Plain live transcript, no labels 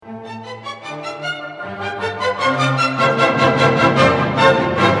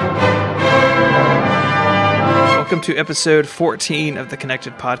welcome to episode 14 of the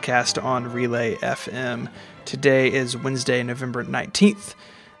Connected Podcast on Relay FM. Today is Wednesday, November 19th.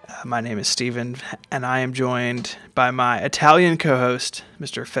 My name is Steven, and I am joined by my Italian co-host,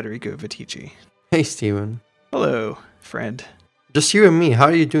 Mr. Federico Vitici. Hey, Steven. Hello, friend. Just you and me. How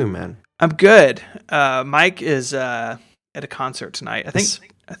are you doing, man? I'm good. Mike is at a concert tonight. I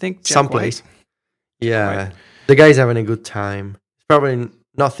think Jack someplace. White. Yeah, right. The guy's having a good time. He's probably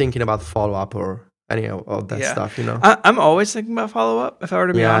not thinking about follow-up or any of that stuff, you know? I'm always thinking about follow-up, if I were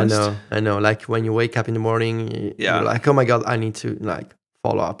to be honest. I know. Like, when you wake up in the morning, you're like, oh my God, I need to,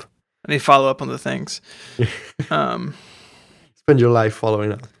 follow up. I need to follow up on the things. Spend your life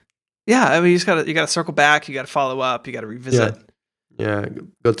following up. Yeah, I mean, you gotta circle back, you gotta follow up, you gotta revisit. Yeah,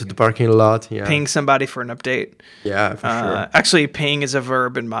 go to the parking lot. Yeah. Ping somebody for an update. Yeah, for sure. Actually, ping is a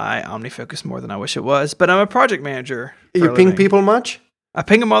verb in my OmniFocus more than I wish it was, but I'm a project manager. You ping people much? I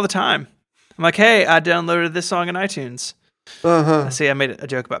ping them all the time. I'm like, hey, I downloaded this song in iTunes. See, I made a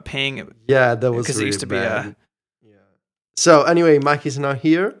joke about ping. Yeah, that was because really it used to bad. So anyway, Mike is not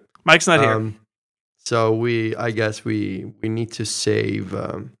here. Mike's not here. So I guess we need to save.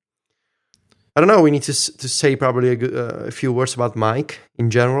 I don't know. We need to say probably a few words about Mike in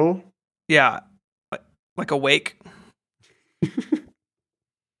general. Yeah, like awake.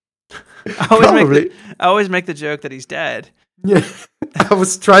 I always make the joke that he's dead. Yeah, I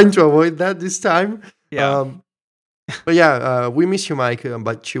was trying to avoid that this time. Yeah, but yeah, we miss you, Mike.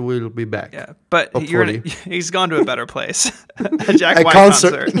 But you will be back. Yeah, but he's gone to a better place. A Jack White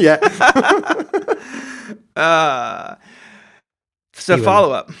concert. Yeah. So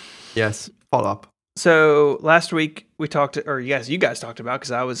follow up. Yes, follow up. So last week we talked, or yes, you guys talked about,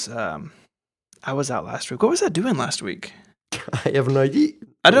 because I was out last week. What was I doing last week? I have no idea.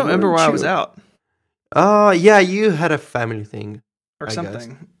 I don't remember why I was out. Yeah, you had a family thing Or I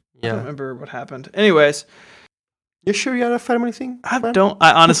something. guess. I don't remember what happened. Anyways. You sure you had a family thing? I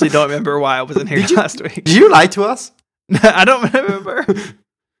honestly don't remember why I wasn't here last week. Did you lie to us? I don't remember.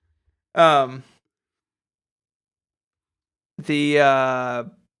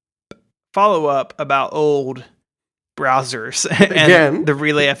 The follow-up about old browsers and Again. the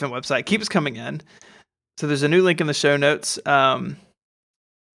Relay FM website keeps coming in. So there's a new link in the show notes.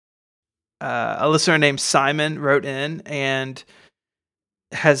 A listener named Simon wrote in and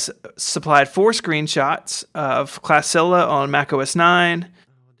has supplied 4 screenshots of Classilla on Mac OS 9, this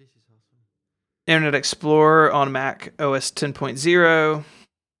is awesome. Internet Explorer on Mac OS 10.0,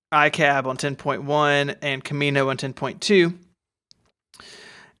 iCab on 10.1, and Camino on 10.2.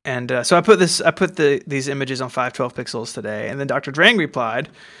 And so I put these images on 512 pixels today, and then Dr. Drang replied,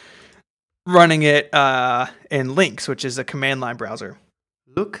 running it in Lynx, which is a command line browser.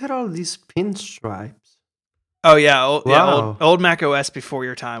 Look at all these pinstripes. Oh yeah, Wow. old Mac OS before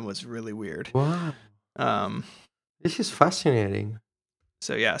your time was really weird. Wow. This is fascinating.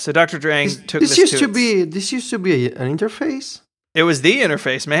 So Dr. Drang took this this used to be an interface. It was the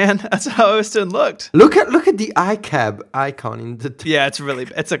interface, man. That's how OS 10 looked. Look at the iCab icon in the. Yeah, it's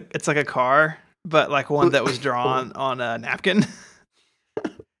like a car, but like one that was drawn on a napkin.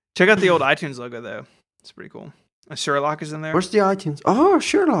 Check out the old iTunes logo though; it's pretty cool. Sherlock is in there. Where's the iTunes? Oh,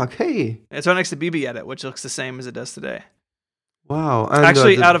 Sherlock. Hey. It's right next to BB Edit, which looks the same as it does today. Wow. And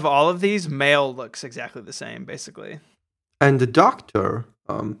actually, out of all of these, Mail looks exactly the same, basically. And the doctor,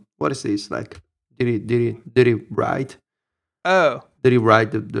 what is this? Like, did he write? Oh. Did he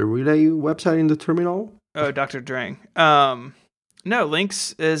write the Relay website in the terminal? Oh, Dr. Drang. No,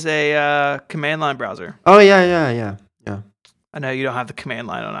 Lynx is a command line browser. Oh, yeah. I know you don't have the command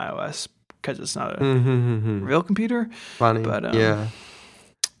line on iOS because it's not a Mm-hmm. real computer. Funny, but, yeah.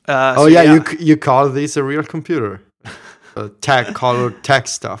 So You call this a real computer? Tech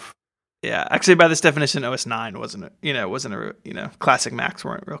stuff. Yeah, actually, by this definition, OS 9 wasn't classic Macs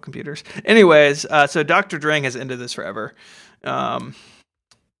weren't real computers. Anyways, so Dr. Drang has ended this forever. Are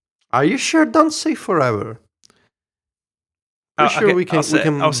you sure? Don't say forever. I'll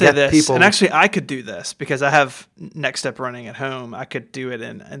say this. People. And actually, I could do this because I have Next Step running at home. I could do it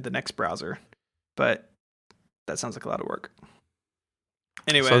in the next browser, but that sounds like a lot of work.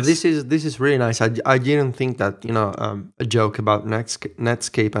 Anyways, so this is really nice. I didn't think that a joke about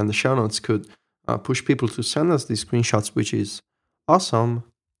Netscape and the show notes could push people to send us these screenshots, which is awesome.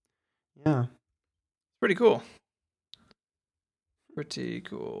 Yeah, pretty cool. Pretty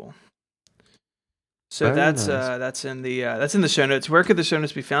cool. So very that's nice. that's in the show notes. Where could the show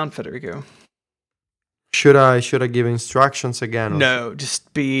notes be found, Federico? Should I give instructions again? No,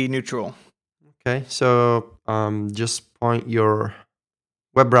 just be neutral. Okay, so just point your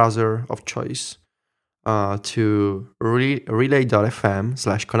web browser of choice to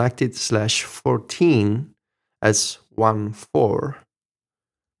relay.fm/connected/14 as 1/4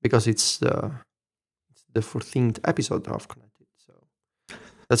 because it's the 14th episode of Connected. So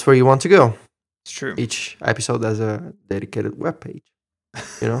that's where you want to go. It's true. Each episode has a dedicated webpage.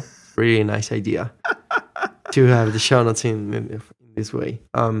 Really nice idea to have the show notes in this way.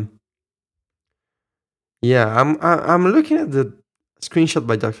 I'm looking at the screenshot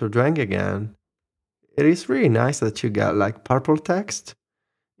by Dr. Drang again. It is really nice that you got like purple text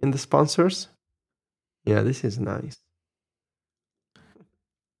in the sponsors. Yeah, this is nice.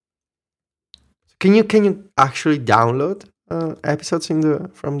 Can you actually download episodes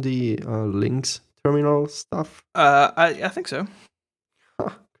from the links terminal stuff? I think so.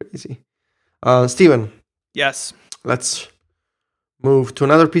 Crazy. Steven. Yes. Let's move to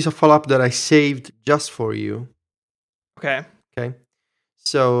another piece of follow-up that I saved just for you. Okay.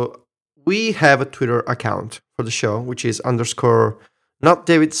 So we have a Twitter account for the show, which is _ not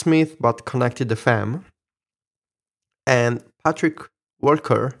David Smith, but Connected FM. And Patrick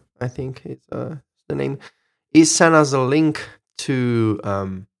Walker, I think is the name, he sent us a link to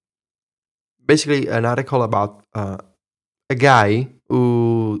basically an article about a guy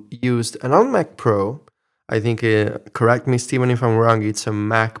who used an Old Mac Pro. I think, correct me, Steven, if I'm wrong, it's a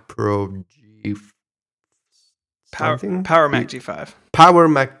Mac Pro G... Power Mac G5. Power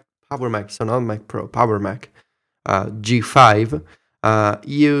Mac, so not Mac Pro, Power Mac G5,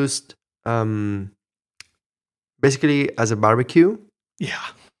 used basically as a barbecue. Yeah.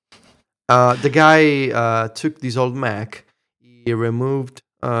 The guy took this old Mac, he removed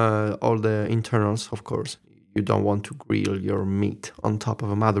all the internals, of course. You don't want to grill your meat on top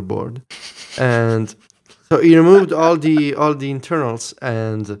of a motherboard. And so he removed all the internals,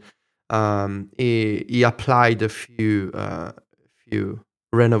 and he applied a few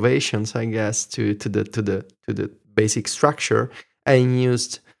renovations, I guess, to the basic structure, and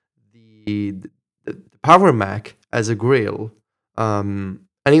used the Power Mac as a grill, and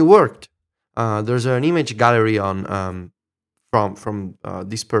it worked. There's an image gallery on from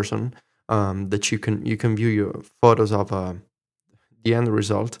this person that you can view your photos of the end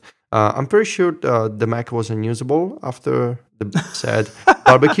result. I'm pretty sure the Mac was unusable after the said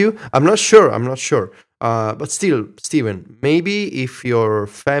barbecue. I'm not sure. But still, Steven, maybe if your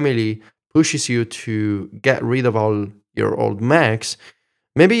family pushes you to get rid of all your old Macs,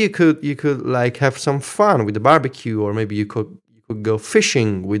 maybe you could like have some fun with the barbecue, or maybe you could go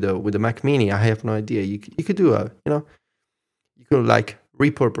fishing with the Mac Mini. I have no idea. You could do you could like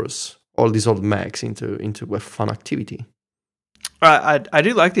repurpose all these old Macs into a fun activity. I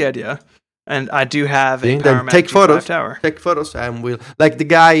do like the idea, and I do have a Power Mac G5 tower. Take photos, and we'll like the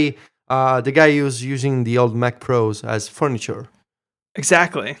guy who's using the old Mac Pros as furniture.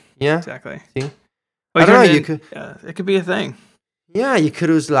 Exactly. Yeah. Exactly. See? Well, I don't know. You could. It could be a thing. Yeah, you could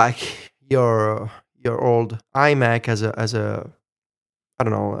use like your old iMac as a I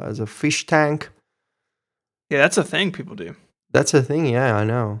don't know, as a fish tank. Yeah, that's a thing people do. That's a thing. Yeah, I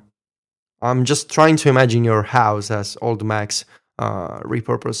know. I'm just trying to imagine your house as old Macs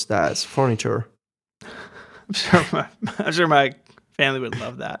repurposed as furniture. I'm sure my family would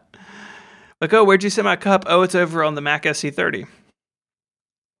love that. Like, oh, where'd you set my cup? Oh, it's over on the Mac SC30.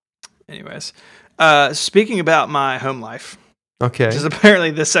 Anyways, speaking about my home life, okay, which is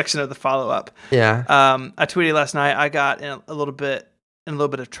apparently this section of the follow-up. Yeah. I tweeted last night. I got in a little bit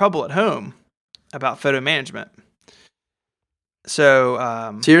of trouble at home about photo management.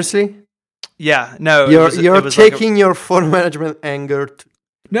 So seriously. Yeah, no. You're taking your photo management anger to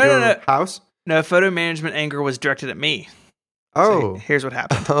your house? No, photo management anger was directed at me. Oh. So here's what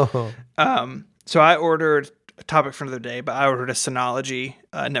happened. Oh. So I ordered a topic for another day, but I ordered a Synology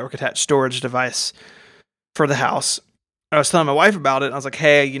network attached storage device for the house. I was telling my wife about it, and I was like,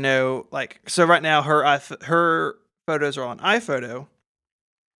 hey, so right now her photos are on iPhoto,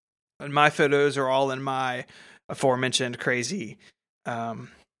 and my photos are all in my aforementioned crazy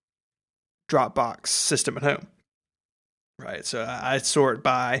Dropbox system at home, right? So I sort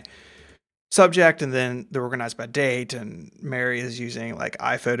by subject, and then they're organized by date, and Mary is using like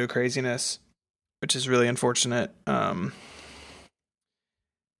iPhoto craziness, which is really unfortunate.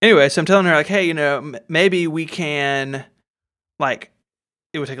 Anyway, so I'm telling her like, hey, maybe we can, like,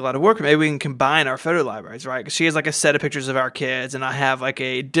 it would take a lot of work, but maybe we can combine our photo libraries, right? Because she has like a set of pictures of our kids, and I have like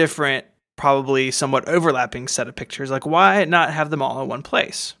a different, probably somewhat overlapping set of pictures. Like, why not have them all in one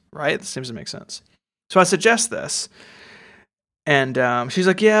place? Right? It seems to make sense. So I suggest this. And she's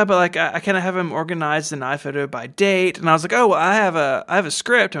like, yeah, but like I kind of have them organized in iPhoto by date. And I was like, oh, well, I have a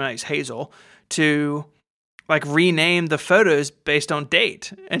script, and I use Hazel to like rename the photos based on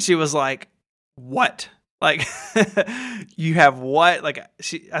date. And she was like, what? Like, you have what? Like,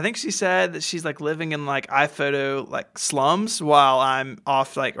 I think she said that she's like living in like iPhoto like slums while I'm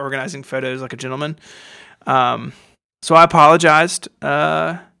off like organizing photos like a gentleman. So I apologized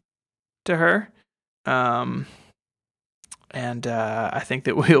to her. And I think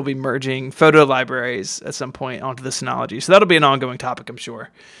that we'll be merging photo libraries at some point onto the Synology. So that'll be an ongoing topic, I'm sure.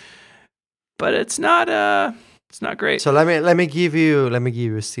 But it's not great. So let me give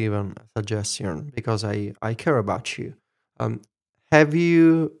you, Steven, a suggestion because I care about you. Have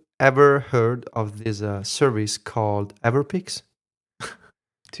you ever heard of this service called Everpix?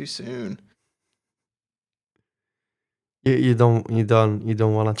 Too soon. You don't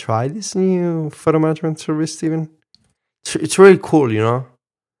want to try this new photo management service, Steven? It's really cool, you know.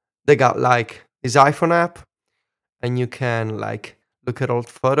 They got like this iPhone app, and you can like look at old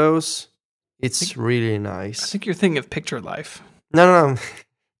photos. It's really nice. I think you're thinking of Picture Life. No.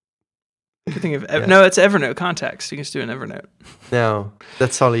 You're thinking of no, it's Evernote Contacts. You can just do an Evernote. No,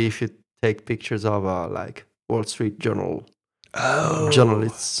 that's only if you take pictures of like Wall Street Journal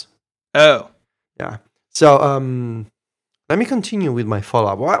journalists. Oh, yeah. So let me continue with my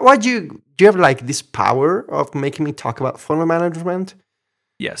follow-up. Why do you have like this power of making me talk about photo management?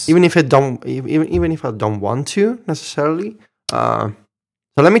 Yes. Even if I don't want to necessarily.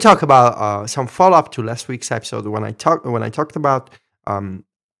 So let me talk about some follow-up to last week's episode when I talked about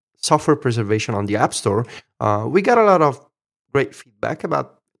software preservation on the App Store. We got a lot of great feedback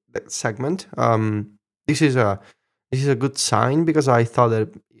about that segment. This is a good sign because I thought that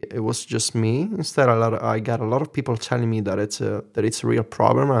it was just me. Instead, I got a lot of people telling me that it's a real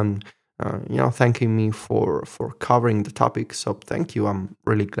problem and thanking me for covering the topic. So thank you. I'm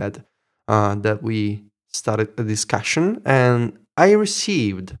really glad that we started the discussion. And I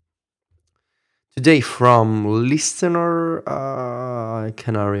received today from listener, I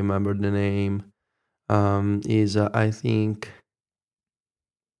cannot remember the name, I think,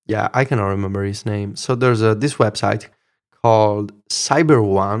 yeah, I cannot remember his name. So there's this website called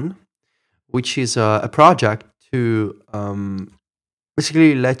CyberOne, which is a project to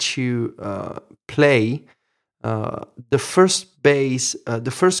basically let you play the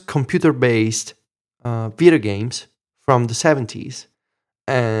first computer-based video games from the 70s,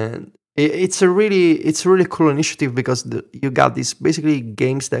 and it's a really cool initiative because you got these basically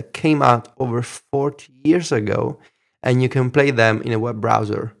games that came out over 40 years ago, and you can play them in a web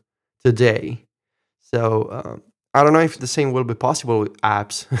browser today. So I don't know if the same will be possible with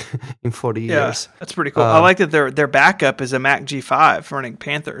apps in 40 years. Yeah, that's pretty cool. I like that their backup is a Mac G5 running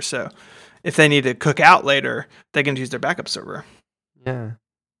Panther, so if they need to cook out later, they can use their backup server. Yeah.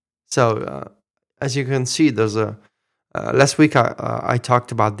 So as you can see, there's a last week I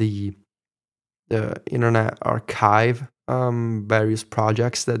talked about the Internet Archive, various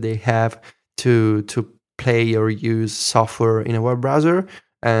projects that they have to play or use software in a web browser,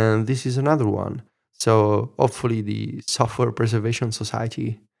 and this is another one. So hopefully the Software Preservation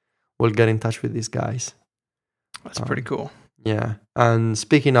Society will get in touch with these guys. That's pretty cool. Yeah. And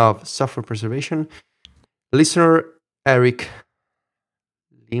speaking of software preservation, listener Eric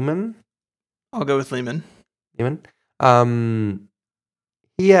Lehman. I'll go with Lehman.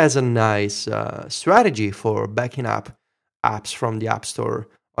 He has a nice strategy for backing up apps from the App Store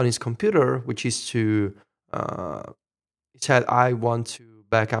on his computer, which is to, he said, I want to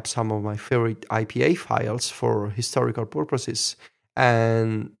back up some of my favorite IPA files for historical purposes.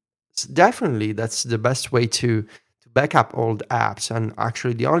 And definitely that's the best way to back up old apps, and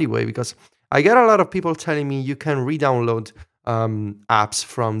actually the only way, because I get a lot of people telling me you can re-download apps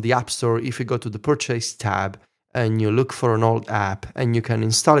from the App Store if you go to the Purchase tab and you look for an old app and you can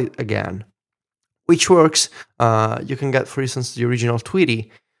install it again, which works. You can get, for instance, the original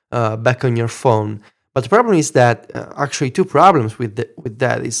Tweety back on your phone. But the problem is that actually two problems with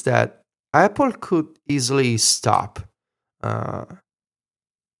that is that Apple could easily stop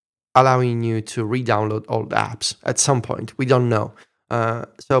allowing you to re-download old apps at some point. We don't know.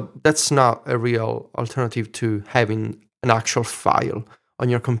 So that's not a real alternative to having an actual file on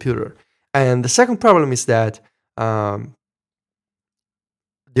your computer. And the second problem is that the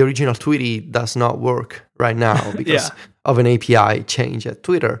original Tweety does not work right now because of an API change at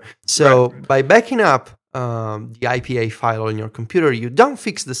Twitter. So by backing up the IPA file on your computer, you don't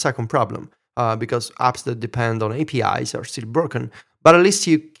fix the second problem because apps that depend on APIs are still broken, but at least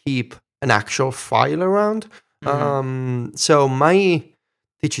you keep an actual file around. Mm-hmm. So my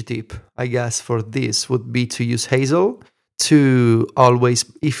teachy tip, I guess, for this would be to use Hazel to always,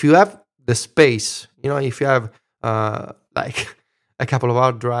 if you have the space, if you have like a couple of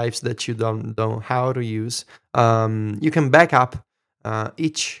hard drives that you don't know how to use, you can back up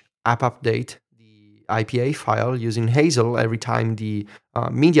each app update, the IPA file using Hazel every time the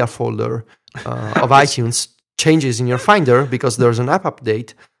media folder of iTunes changes in your Finder because there's an app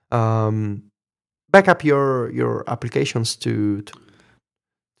update. Back up your applications to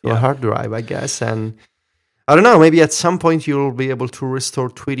a hard drive, I guess. And I don't know, maybe at some point you'll be able to restore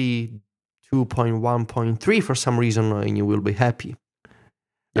Tweety 2.1.3 for some reason, and you will be happy.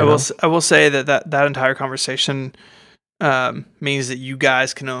 I will say that entire conversation means that you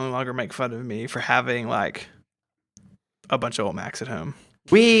guys can no longer make fun of me for having like a bunch of old Macs at home.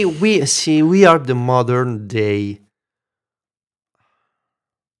 We are the modern day.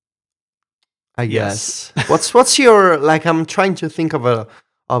 I guess. What's your like? I'm trying to think of a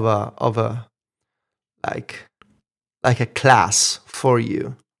like a class for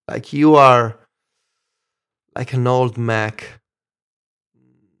you. Like you are like an old Mac.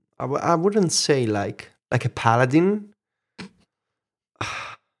 I wouldn't say like a paladin.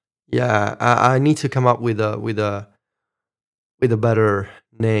 Yeah, I need to come up with a better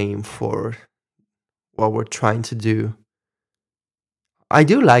name for what we're trying to do. I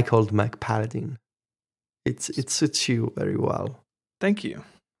do like Old Mac Paladin. It suits you very well. Thank you.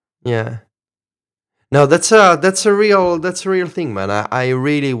 Yeah. No, that's a real thing, man. I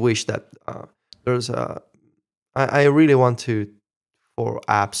really wish that there's I really want for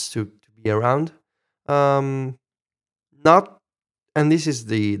apps to be around. Not, and this is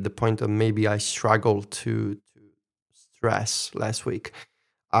the point that maybe I struggled to stress last week.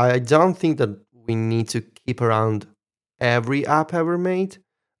 I don't think that we need to keep around every app ever made.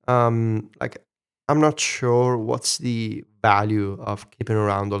 Like, I'm not sure what's the value of keeping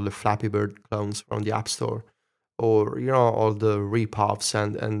around all the Flappy Bird clones from the App Store, or all the ripoffs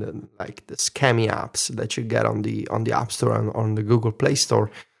and like the scammy apps that you get on the App Store and on the Google Play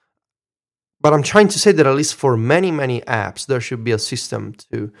Store. But I'm trying to say that at least for many apps, there should be a system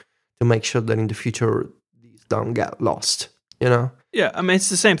to make sure that in the future these don't get lost. Yeah, I mean, it's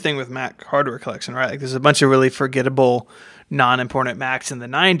the same thing with Mac hardware collection, right? Like, there's a bunch of really forgettable, non-important Macs in the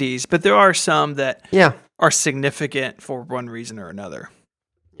 90s, but there are some that are significant for one reason or another.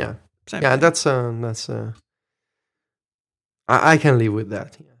 Yeah. Same thing. That's I can live with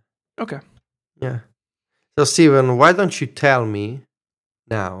that. Yeah. Okay. Yeah. So, Steven, why don't you tell me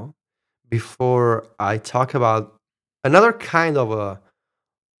now, before I talk about another kind of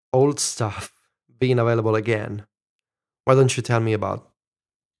old stuff being available again, why don't you tell me about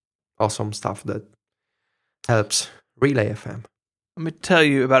awesome stuff that helps Relay FM? Let me tell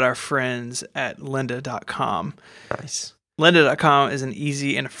you about our friends at lynda.com. Nice. Lynda.com is an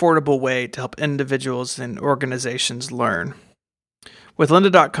easy and affordable way to help individuals and organizations learn. With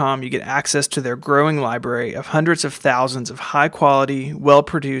lynda.com, you get access to their growing library of hundreds of thousands of high-quality,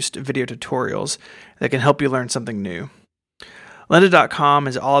 well-produced video tutorials that can help you learn something new. Lynda.com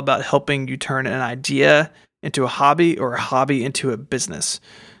is all about helping you turn an idea into a hobby or a hobby into a business.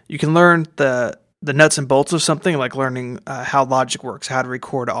 You can learn the nuts and bolts of something, like learning how Logic works, how to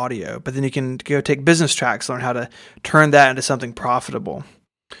record audio, but then you can go take business tracks, learn how to turn that into something profitable.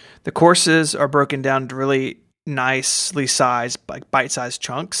 The courses are broken down into really nicely sized, like bite-sized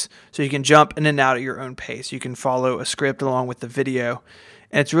chunks, so you can jump in and out at your own pace. You can follow a script along with the video,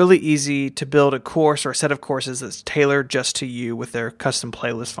 and it's really easy to build a course or a set of courses that's tailored just to you with their custom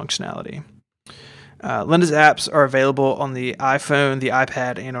playlist functionality. Lynda's apps are available on the iPhone, the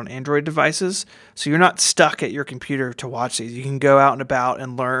iPad, and on Android devices, so you're not stuck at your computer to watch these. You can go out and about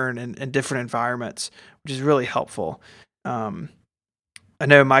and learn in different environments, which is really helpful. I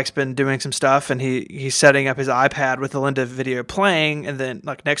know Mike's been doing some stuff, and he's setting up his iPad with the Lynda video playing, and then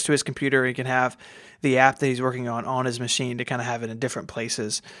like next to his computer, he can have the app that he's working on his machine to kind of have it in different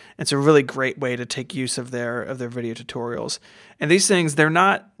places. It's a really great way to take use of their video tutorials. And these things, they're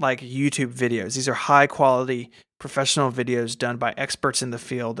not like YouTube videos. These are high quality professional videos done by experts in the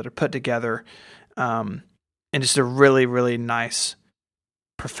field that are put together in just a really, really nice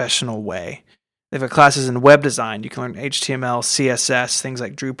professional way. They've got classes in web design. You can learn HTML, CSS, things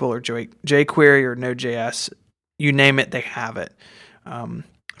like Drupal or jQuery or Node.js. You name it, they have it.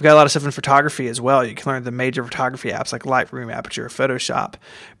 We've got a lot of stuff in photography as well. You can learn the major photography apps like Lightroom, Aperture, Photoshop.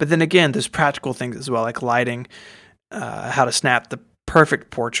 But then again, there's practical things as well, like lighting, how to snap the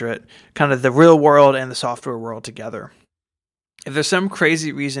perfect portrait, kind of the real world and the software world together. If there's some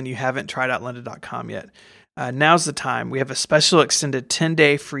crazy reason you haven't tried out lynda.com yet, now's the time. We have a special extended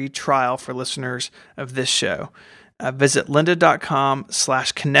 10-day free trial for listeners of this show. Visit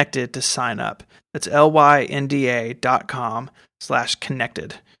lynda.com/connected to sign up. That's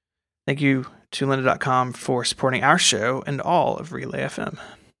lynda.com/connected. Thank you to lynda.com for supporting our show and all of Relay FM.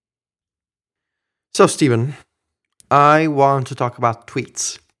 So, Steven, I want to talk about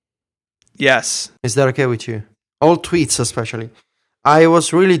tweets. Yes. Is that okay with you? All tweets, especially. I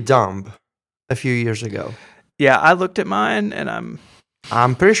was really dumb a few years ago. Yeah, I looked at mine, and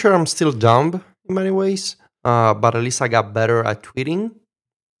I'm pretty sure I'm still dumb in many ways, but at least I got better at tweeting,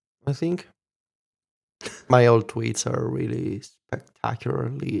 I think. My old tweets are really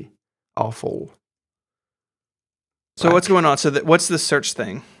spectacularly awful. So what's going on? So what's the search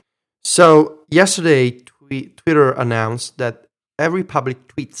thing? So yesterday, Twitter announced that every public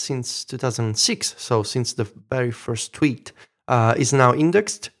tweet since 2006, so since the very first tweet, is now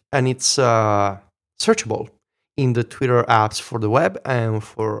indexed, and it's searchable in the Twitter apps for the web and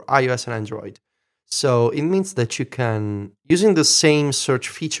for iOS and Android. So it means that you can, using the same search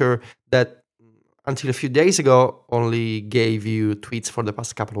feature that until a few days ago only gave you tweets for the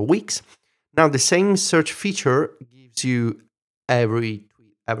past couple of weeks, now the same search feature gives you every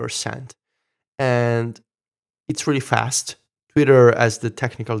tweet ever sent. And it's really fast. Twitter has the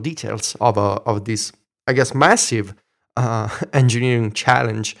technical details of this, I guess, massive engineering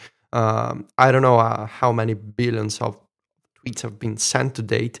challenge. I don't know how many billions of tweets have been sent to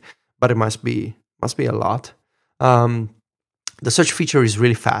date, but it must be a lot. The search feature is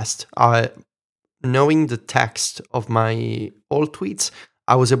really fast. Knowing the text of my old tweets,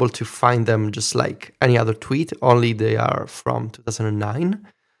 I was able to find them just like any other tweet, only they are from 2009.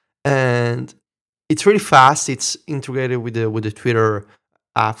 And it's really fast. It's integrated with the Twitter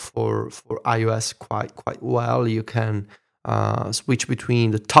app for iOS quite well. You can switch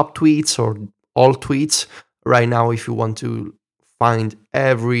between the top tweets or all tweets. Right now, if you want to find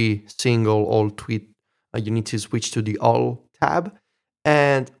every single old tweet, you need to switch to the all tab.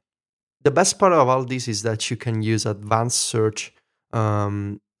 And the best part of all this is that you can use advanced search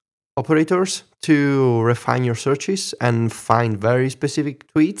operators to refine your searches and find very specific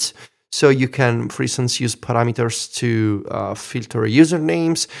tweets. So you can, for instance, use parameters to filter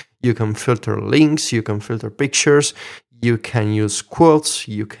usernames. You can filter links. You can filter pictures. You can use quotes.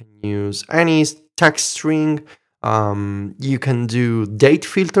 You can use any text string. You can do date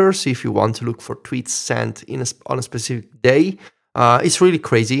filters if you want to look for tweets sent on a specific day. It's really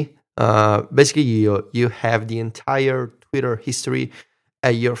crazy. Basically, you have the entire Twitter history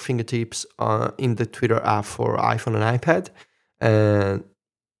at your fingertips in the Twitter app for iPhone and iPad, and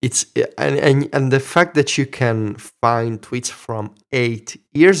and the fact that you can find tweets from 8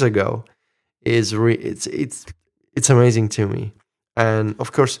 years ago is it's amazing to me. And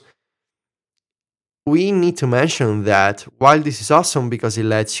of course, we need to mention that while this is awesome because it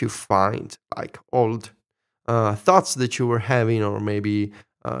lets you find like old thoughts that you were having, or maybe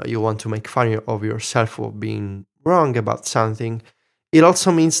you want to make fun of yourself for being wrong about something, it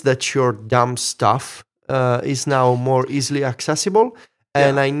also means that your dumb stuff is now more easily accessible.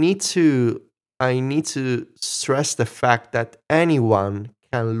 And I need to stress the fact that anyone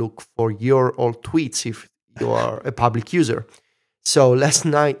can look for your old tweets if you are a public user. So last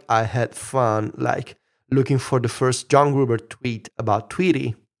night I had fun, like looking for the first John Gruber tweet about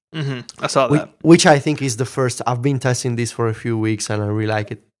Tweety. Mm-hmm. I saw that. Which I think is the first. I've been testing this for a few weeks and I really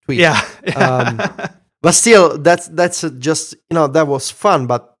like it. Tweet. Yeah. But still, that's just, that was fun.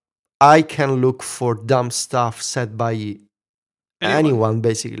 But I can look for dumb stuff said by anyone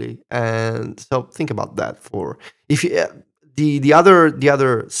basically. And so think about that. For if you, the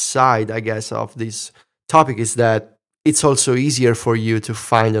other side, I guess, of this topic is that it's also easier for you to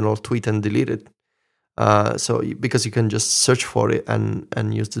find an old tweet and delete it. Because you can just search for it and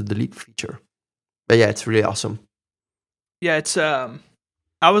use the delete feature. But yeah, it's really awesome. Yeah, it's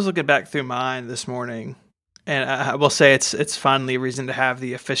I was looking back through mine this morning, and I will say it's finally a reason to have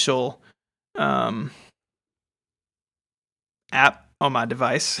the official app on my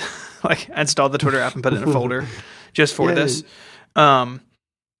device. Like, I installed the Twitter app and put it in a folder just for this. And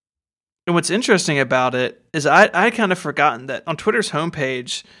what's interesting about it is I kind of forgotten that on Twitter's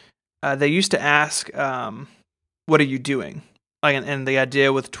homepage, they used to ask, what are you doing? Like, and the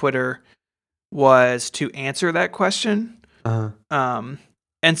idea with Twitter was to answer that question.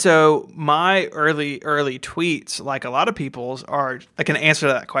 And so my early tweets, like a lot of people's, are like an answer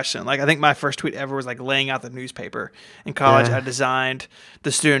to that question. Like, I think my first tweet ever was like laying out the newspaper. In college, I designed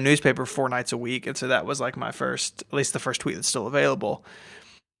the student newspaper 4 nights a week. And so that was like my first, at least the first tweet that's still available.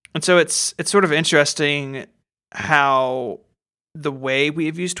 And so it's sort of interesting how the way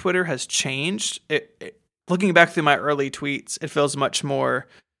we've used Twitter has changed. Looking back through my early tweets, it feels much more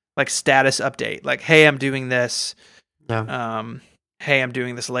like status update. Like, hey, I'm doing this. Hey, I'm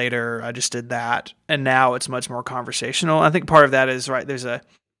doing this later. I just did that. And now it's much more conversational. I think part of that is, right, there's a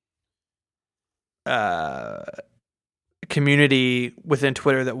community within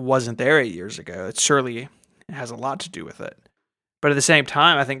Twitter that wasn't there 8 years ago. It surely has a lot to do with it. But at the same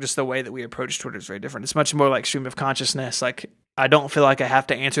time, I think just the way that we approach Twitter is very different. It's much more like stream of consciousness. Like, I don't feel like I have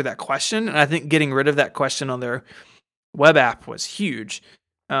to answer that question. And I think getting rid of that question on their web app was huge.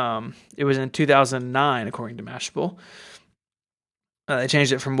 It was in 2009, according to Mashable. They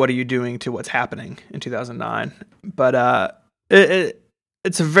changed it from "What are you doing?" to "What's happening" in 2009. But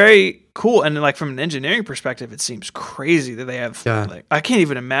it's a very cool, and like from an engineering perspective, it seems crazy that they have. Like, I can't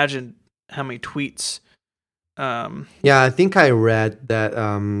even imagine how many tweets. I think I read that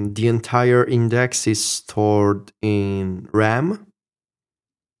the entire index is stored in RAM. Which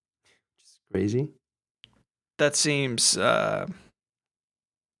is crazy. That seems. They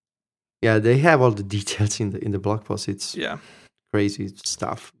have all the details in the blog post. It's crazy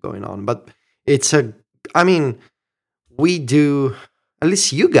stuff going on, but we do, at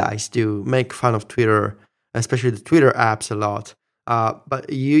least you guys do, make fun of Twitter, especially the Twitter apps a lot.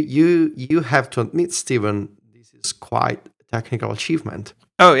 But you have to admit, Steven, this is quite a technical achievement.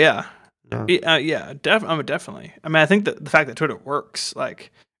 Oh yeah. Definitely. I mean, I think that the fact that Twitter works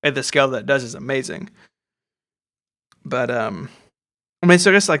like at the scale that it does is amazing. But so I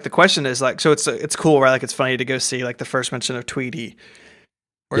guess like the question is like, so it's cool, right? Like, it's funny to go see like the first mention of Tweety,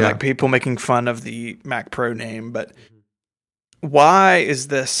 or like people making fun of the Mac Pro name. But why is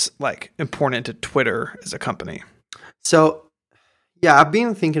this like important to Twitter as a company? So I've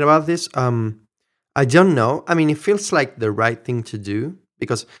been thinking about this. I don't know. I mean, it feels like the right thing to do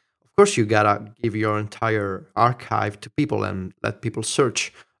because, of course, you gotta give your entire archive to people and let people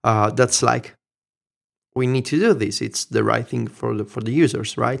search. That's like, we need to do this. It's the right thing for the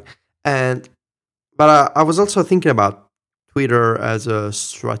users, right? But I was also thinking about Twitter as a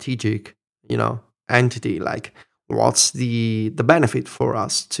strategic, entity. Like, what's the benefit for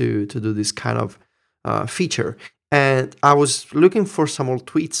us to do this kind of feature? And I was looking for some old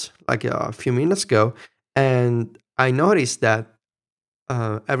tweets like a few minutes ago, and I noticed that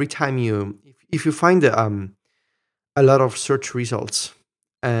every time if you find a lot of search results,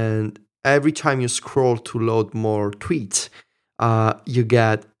 and every time you scroll to load more tweets, you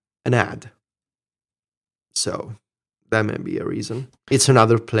get an ad. So that may be a reason. It's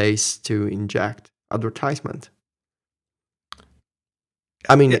another place to inject advertisement.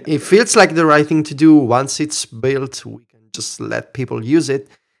 I mean, it feels like the right thing to do. Once it's built, we can just let people use it.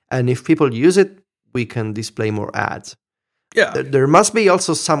 And if people use it, we can display more ads. Yeah. There must be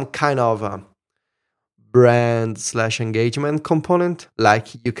also some kind of brand/engagement component.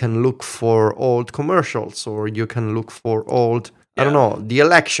 Like, you can look for old commercials, or you can look for old, I don't know, the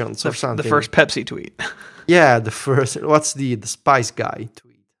elections or something. The first Pepsi tweet. The first. What's the Spice Guy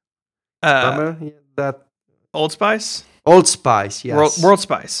tweet? Remember that? Old Spice? Old Spice, yes. World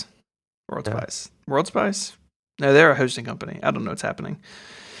Spice. World Spice? No, they're a hosting company. I don't know what's happening.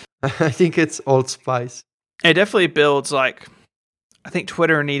 I think it's Old Spice. It definitely builds, like, I think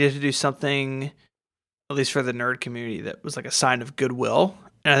Twitter needed to do something, at least for the nerd community, that was like a sign of goodwill.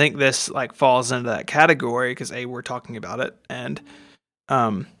 And I think this like falls into that category because we're talking about it, and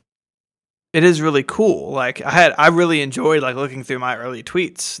it is really cool. Like, I really enjoyed like looking through my early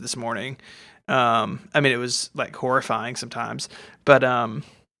tweets this morning. I mean, it was like horrifying sometimes, but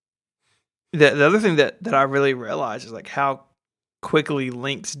the other thing that I really realized is like how quickly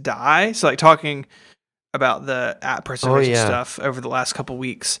links die. So like talking about the app preservation stuff over the last couple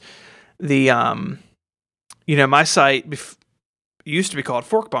weeks, the my site used to be called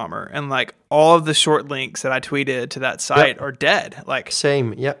Fork Bomber, and like all of the short links that I tweeted to that site are dead. Like,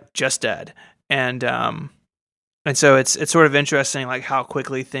 same, just dead. And so it's sort of interesting like how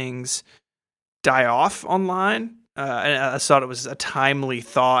quickly things die off online. And I thought it was a timely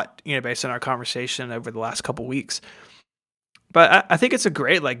thought, based on our conversation over the last couple weeks. But I think it's a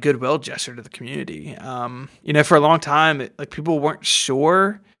great like goodwill gesture to the community. For a long time, people weren't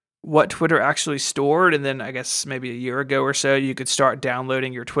sure what Twitter actually stored, and then I guess maybe a year ago or so, you could start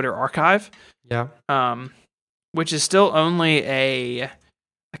downloading your Twitter archive. Yeah. Which is still only a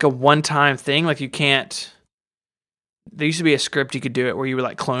one-time thing. Like, you can't. There used to be a script you could do it where you would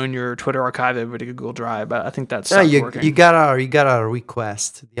like clone your Twitter archive over to Google Drive, but I think that's working. You gotta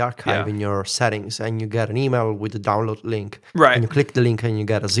request the archive in your settings, and you get an email with the download link. Right. And you click the link, and you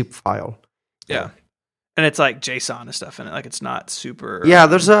get a zip file. Yeah. And it's like JSON and stuff in it. Like, it's not super. Yeah,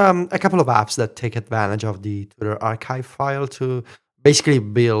 there's a couple of apps that take advantage of the Twitter archive file to basically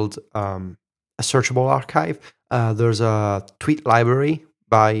build a searchable archive. There's a tweet library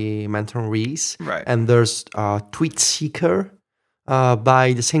by Menton Reese. Right. And there's Tweet Seeker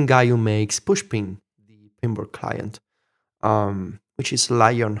by the same guy who makes Pushpin, the Pinboard client, which is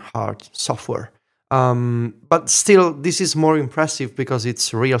Lionheart software. But still, this is more impressive because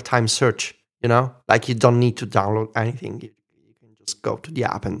it's real-time search, like you don't need to download anything. You can just go to the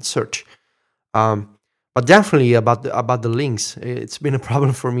app and search. But definitely about the links, it's been a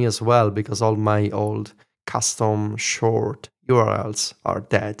problem for me as well because all my old custom short URLs are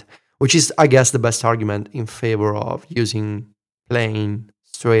dead, which is, I guess, the best argument in favor of using plain,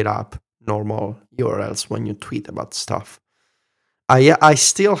 straight up, normal URLs when you tweet about stuff. I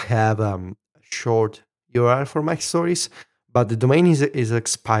still have a short URL for my stories, but the domain is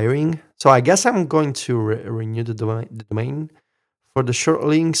expiring. So I guess I'm going to renew the domain for the short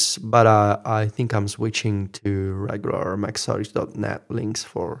links, but I think I'm switching to regular macstories.net links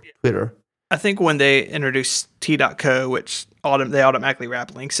for Twitter. I think when they introduced t.co, which they automatically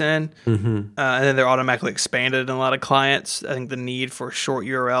wrap links in, and then they're automatically expanded in a lot of clients, I think the need for short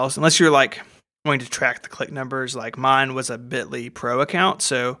URLs, unless you're like going to track the click numbers, like mine was a Bitly Pro account,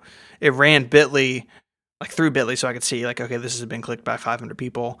 so it ran Bitly, like through Bitly, so I could see like, okay, this has been clicked by 500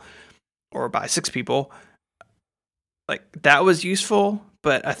 people or by 6 people. Like that was useful,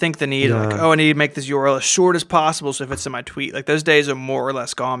 but I think the need, like, I need to make this URL as short as possible so if it's in my tweet, like those days are more or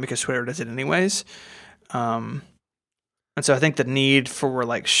less gone because Twitter does it anyways. And so I think the need for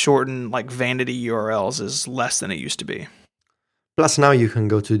like shortened like vanity URLs is less than it used to be. Plus now you can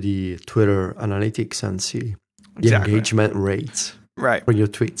go to the Twitter analytics and see the engagement rates for your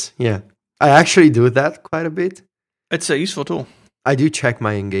tweets. Yeah. I actually do that quite a bit. It's a useful tool. I do check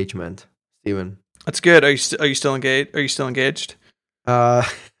my engagement, Steven. That's good. Are you still engaged? Are you still engaged?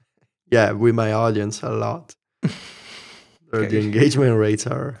 Yeah, with my audience a lot. The engagement rates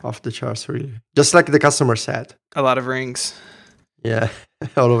are off the charts, really. Just like the customer said. A lot of rings. Yeah,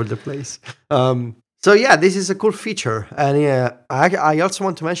 all over the place. So yeah, this is a cool feature. And I also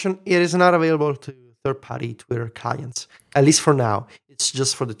want to mention it is not available to third-party Twitter clients, at least for now. It's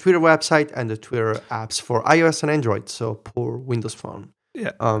just for the Twitter website and the Twitter apps for iOS and Android, so poor Windows Phone.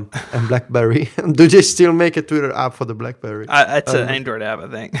 Yeah. And BlackBerry. Do they still make a Twitter app for the BlackBerry? It's an Android app, I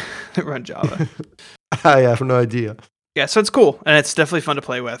think. They run Java. I have no idea. Yeah, so it's cool, and it's definitely fun to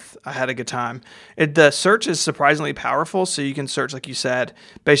play with. I had a good time. The search is surprisingly powerful, so you can search, like you said,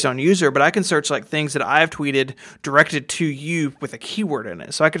 based on user, but I can search like things that I've tweeted directed to you with a keyword in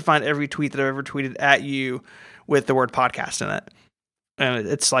it. So I could find every tweet that I've ever tweeted at you with the word podcast in it. And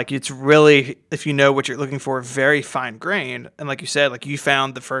it's like, it's really, if you know what you're looking for, very fine grained. And like you said, like you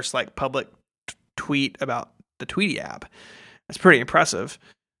found the first like public tweet about the Tweety app. It's pretty impressive.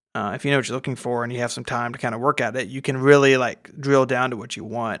 If you know what you're looking for and you have some time to kind of work at it, you can really like drill down to what you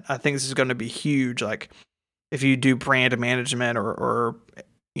want. I think this is going to be huge. Like if you do brand management or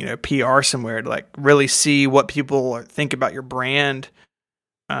you know, PR somewhere to like really see what people think about your brand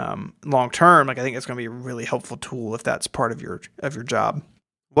long term, like I think it's going to be a really helpful tool if that's part of your job.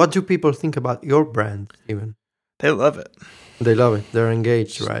 What do people think about your brand, even? They love it. They love it. They're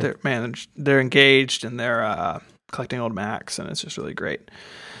engaged, right? They're engaged and they're collecting old Macs, and it's just really great.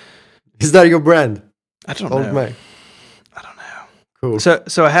 Is that your brand? I don't know. Old Mac. I don't know. Cool.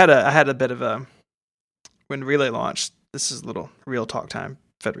 So I had a bit of a when Relay launched. This is a little real talk time,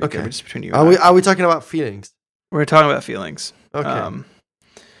 Federico. Okay. Just between you. And are we talking about feelings? We're talking about feelings. Okay.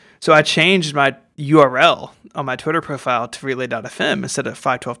 So I changed my URL on my Twitter profile to relay.fm instead of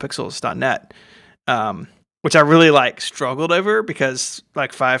 512pixels.net, which I really struggled over because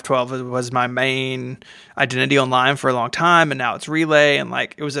 512 was my main identity online for a long time, and now it's Relay, and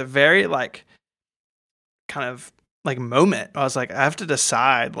it was a very kind of moment. I was like, I have to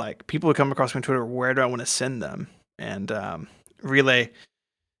decide, people who come across my Twitter, where do I want to send them? And Relay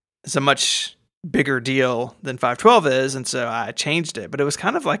is a much bigger deal than 512 is, and so I changed it. But it was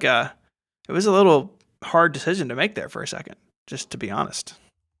kind of it was a little hard decision to make there for a second, just to be honest.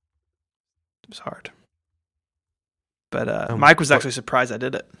 It was hard. But Mike was actually surprised I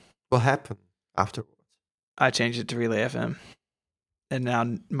did it. What happened afterwards? I changed it to Relay FM, and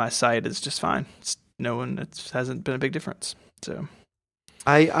now my site is just fine. It hasn't been a big difference. So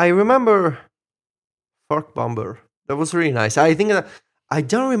I remember Fork Bomber. That was really nice. I think I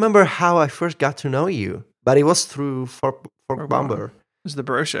don't remember how I first got to know you, but it was through Fork Bomber. It was the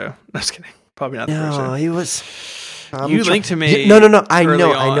Bro Show. No, I was kidding. Probably not the Bro Show. No, it was... you linked to me. No. I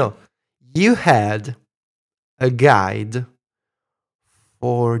know. You had a guide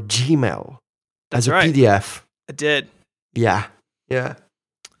for Gmail. That's as a right. PDF. I did. Yeah.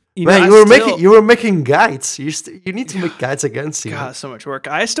 You were making guides. You need to make guides again. God, so much work.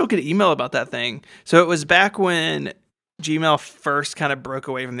 I still get an email about that thing. So it was back when Gmail first kind of broke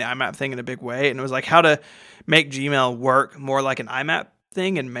away from the IMAP thing in a big way, and it was how to make Gmail work more like an IMAP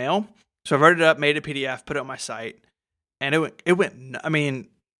thing in Mail. So I wrote it up, made a PDF, put it on my site, and it went. I mean,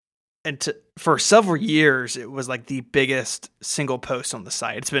 for several years, it was the biggest single post on the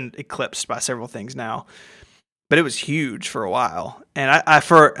site. It's been eclipsed by several things now, but it was huge for a while. And I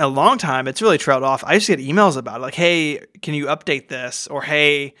for a long time, it's really trailed off. I used to get emails about it, like, hey, can you update this? Or,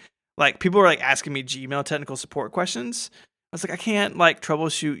 hey, like people were like asking me Gmail technical support questions. I was like, I can't like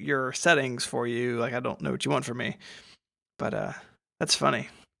troubleshoot your settings for you. Like, I don't know what you want from me. But that's funny.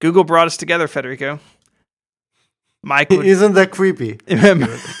 Google brought us together, Federico. Mike would, isn't that creepy?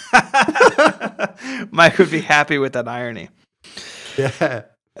 Mike would be happy with that irony. Yeah.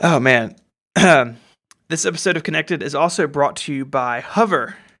 Oh man. This episode of Connected is also brought to you by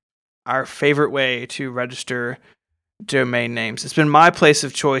Hover, our favorite way to register domain names. It's been my place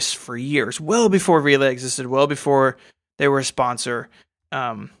of choice for years, well before Relay existed, well before they were a sponsor.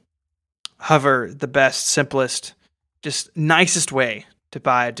 Hover, the best, simplest, just nicest way to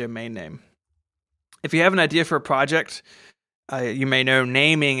buy a domain name. If you have an idea for a project, you may know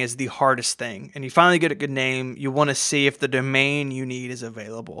naming is the hardest thing. And you finally get a good name, you want to see if the domain you need is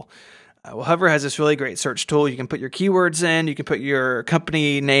available. Well, Hover has this really great search tool. You can put your keywords in, you can put your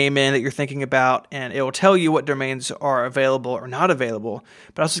company name in that you're thinking about, and it will tell you what domains are available or not available,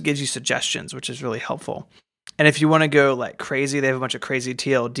 but also gives you suggestions, which is really helpful. And if you want to go like crazy, they have a bunch of crazy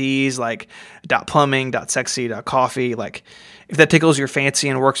TLDs like .plumbing, .sexy, .coffee. Like if that tickles your fancy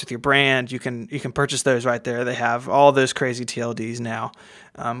and works with your brand, you can purchase those right there. They have all those crazy TLDs now.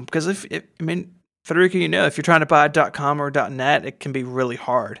 Because Federico, if you're trying to buy .com or .net, it can be really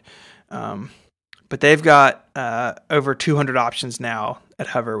hard. But they've got over 200 options now at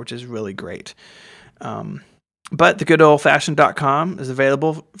Hover, which is really great. But the good old-fashioned .com is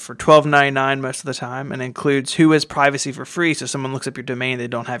available for $12.99 most of the time and includes Whois privacy for free, so someone looks up your domain, they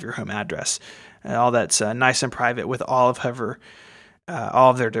don't have your home address. And all that's nice and private with all of Hover,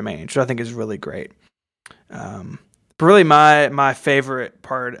 all of their domains, which I think is really great. But really my favorite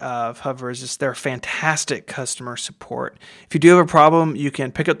part of Hover is just their fantastic customer support. If you do have a problem, you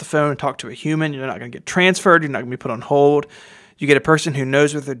can pick up the phone and talk to a human. You're not going to get transferred. You're not going to be put on hold. You get a person who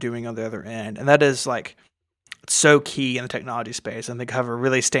knows what they're doing on the other end. And that is like so key in the technology space. I think Hover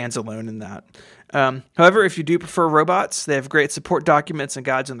really stands alone in that. However, if you do prefer robots, they have great support documents and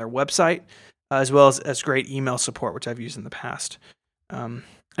guides on their website, as well as great email support, which I've used in the past. And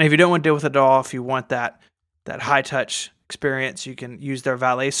if you don't want to deal with it at all, if you want that high-touch experience, you can use their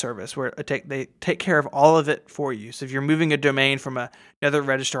valet service where they take care of all of it for you. So if you're moving a domain from another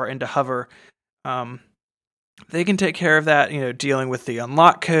registrar into Hover, they can take care of that, dealing with the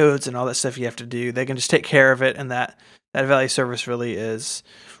unlock codes and all that stuff you have to do. They can just take care of it, and that valet service really is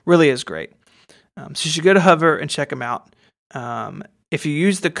great. So you should go to Hover and check them out. If you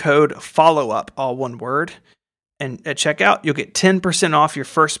use the code FOLLOWUP, all one word, and at checkout, you'll get 10% off your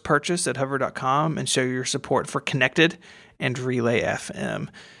first purchase at hover.com and show your support for Connected and Relay FM.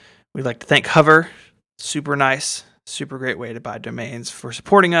 We'd like to thank Hover. Super nice, super great way to buy domains for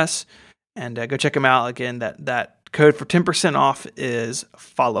supporting us. And go check them out. Again, that code for 10% off is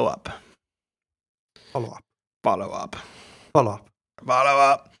FOLLOWUP. Follow up.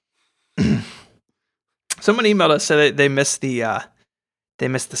 Someone emailed us said they missed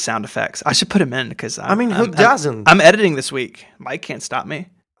the sound effects. I should put them in because who doesn't? I'm editing this week. Mike can't stop me.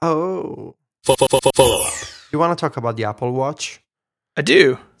 Oh. Follow up. You want to talk about the Apple Watch? I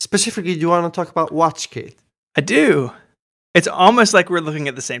do. Specifically, do you want to talk about WatchKit? I do. It's almost like we're looking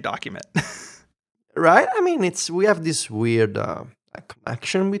at the same document. Right? We have this weird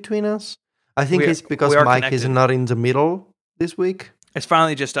connection between us. I think it's because Mike is not in the middle this week. It's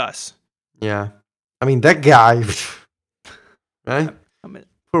finally just us. Yeah. That guy. Right?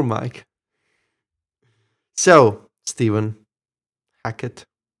 Poor Mike. So, Stephen Hackett.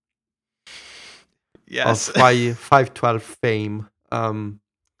 Yes. Of 512 fame.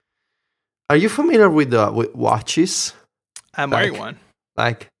 Are you familiar with watches? I'm wearing one.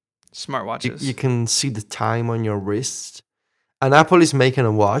 Like smartwatches. You can see the time on your wrist. And Apple is making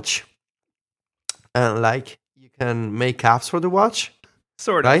a watch. And you can make apps for the watch.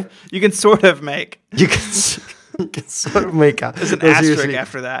 Sort of. Right? You can sort of make. You can sort of make apps. There's an asterisk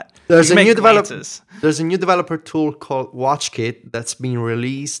after that. There's a new developer tool called WatchKit that's been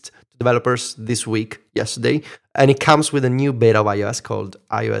released to developers yesterday. And it comes with a new beta of iOS called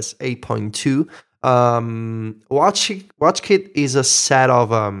iOS 8.2. WatchKit is a set of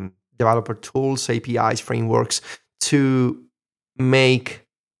developer tools, APIs, frameworks to make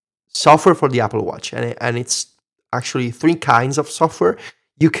software for the Apple Watch, and it's actually 3 kinds of software.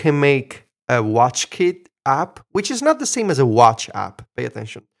 You can make a WatchKit app, which is not the same as a watch app. Pay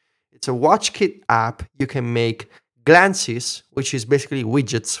attention. It's a WatchKit app. You can make glances, which is basically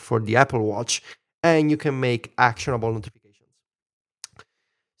widgets for the Apple Watch, and you can make actionable notifications.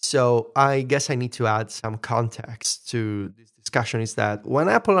 So I guess I need to add some context to this discussion is that when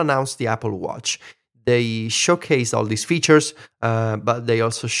Apple announced the Apple Watch, they showcased all these features, but they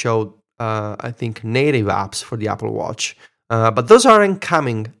also showed, I think, native apps for the Apple Watch. But those aren't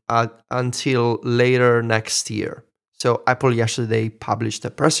coming until later next year. So Apple yesterday published a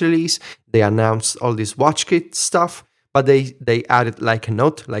press release. They announced all this WatchKit stuff, but they added like a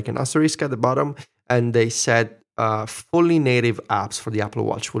note, like an asterisk at the bottom, and they said fully native apps for the Apple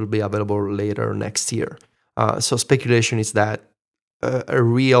Watch will be available later next year. So speculation is that a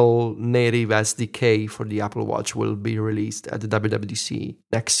real native SDK for the Apple Watch will be released at the WWDC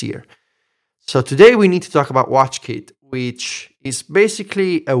next year. So today we need to talk about WatchKit, which is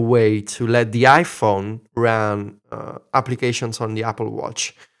basically a way to let the iPhone run applications on the Apple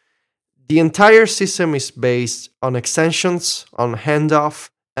Watch. The entire system is based on extensions, on handoff,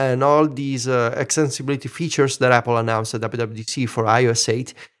 and all these extensibility features that Apple announced at WWDC for iOS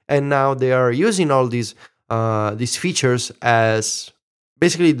 8. And now they are using all these features as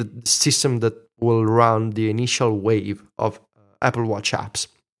basically the system that will run the initial wave of Apple Watch apps.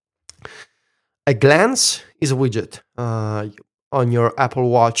 A glance is a widget on your Apple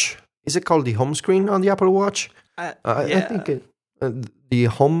Watch. Is it called the home screen on the Apple Watch? Yeah. I think the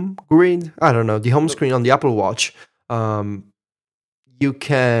home grid. I don't know. The home screen on the Apple Watch. You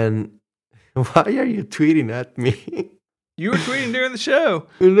can. Why are you tweeting at me? You were tweeting during the show.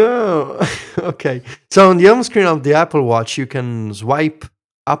 No. Okay. So on the home screen of the Apple Watch, you can swipe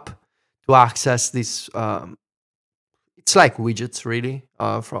up to access this. It's like widgets, really,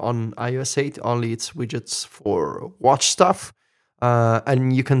 on iOS 8. Only it's widgets for watch stuff.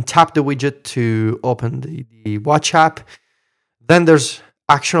 And you can tap the widget to open the watch app. Then there's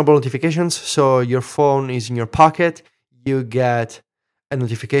actionable notifications. So your phone is in your pocket. You get a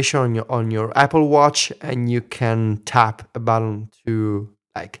notification on your Apple Watch, and you can tap a button to,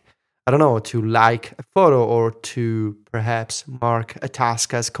 to like a photo or to perhaps mark a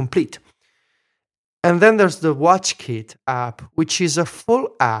task as complete. And then there's the WatchKit app, which is a full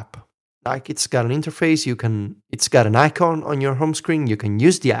app. Like, it's got an interface, it's got an icon on your home screen, you can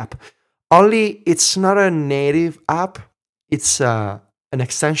use the app. Only it's not a native app, it's an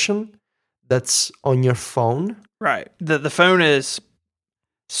extension that's on your phone. Right. The phone is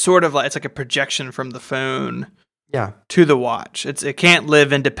sort of it's like a projection from the phone to the watch. It can't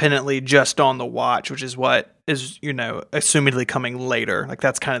live independently just on the watch, which is what is, assumedly coming later. Like,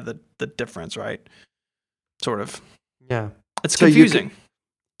 that's kind of the difference, right? Sort of. Yeah. It's confusing.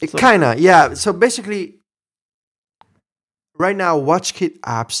 So basically, right now, WatchKit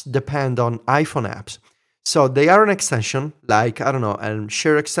apps depend on iPhone apps. So they are an extension, like, a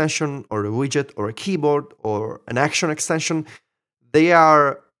share extension or a widget or a keyboard or an action extension. They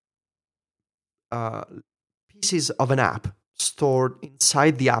are pieces of an app stored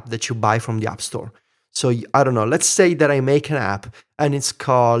inside the app that you buy from the App Store. So, let's say that I make an app and it's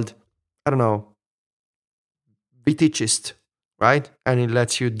called, Viticist, right? And it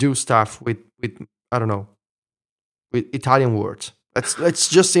lets you do stuff with Italian words. Let's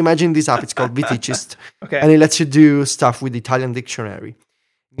just imagine this app. It's called Viticist. Okay. And it lets you do stuff with the Italian dictionary.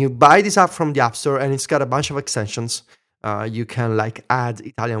 You buy this app from the App Store, and it's got a bunch of extensions. You can add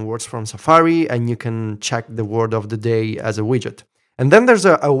Italian words from Safari, and you can check the word of the day as a widget. And then there's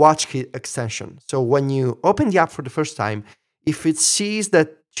a WatchKit extension. So when you open the app for the first time, if it sees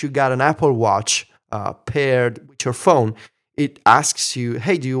that you got an Apple Watch paired with your phone, it asks you,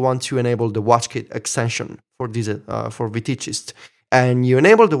 hey, do you want to enable the WatchKit extension for Viticist? And you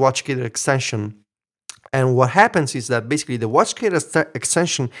enable the WatchKit extension, and what happens is that basically the WatchKit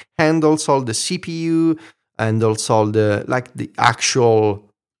extension handles all the CPU, handles all the actual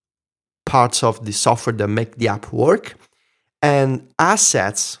parts of the software that make the app work, and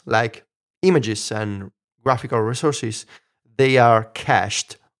assets like images and graphical resources, they are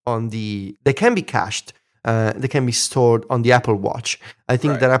cached they can be cached. They can be stored on the Apple Watch. I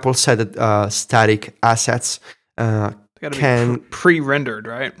think that Apple said that static assets can be pre-rendered,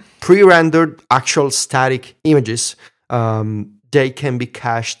 right? Pre-rendered actual static images. They can be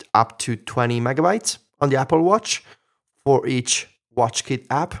cached up to 20 megabytes on the Apple Watch for each WatchKit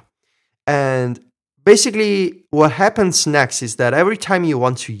app. And basically, what happens next is that every time you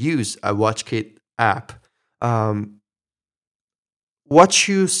want to use a WatchKit app, what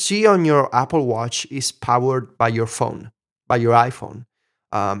you see on your Apple Watch is powered by your phone, by your iPhone.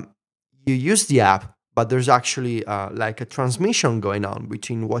 You use the app, but there's actually a transmission going on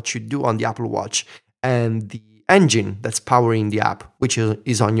between what you do on the Apple Watch and the engine that's powering the app, which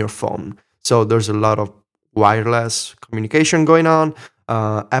is on your phone. So there's a lot of wireless communication going on.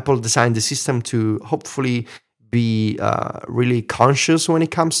 Apple designed the system to hopefully be really conscious when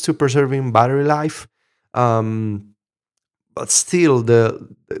it comes to preserving battery life. But still,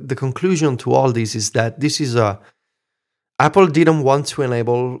 the conclusion to all this is that Apple didn't want to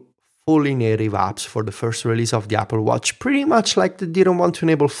enable fully native apps for the first release of the Apple Watch, pretty much like they didn't want to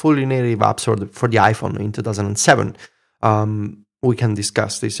enable fully native apps for the iPhone in 2007. We can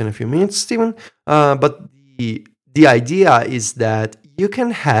discuss this in a few minutes, Stephen. But the idea is that you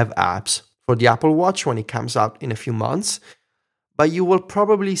can have apps for the Apple Watch when it comes out in a few months, but you will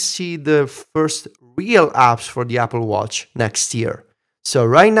probably see the first real apps for the Apple Watch next year. So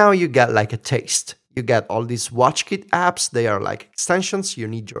right now you get like a taste. You get all these WatchKit apps. They are like extensions. You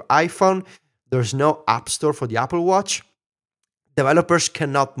need your iPhone. There's no app store for the Apple Watch. Developers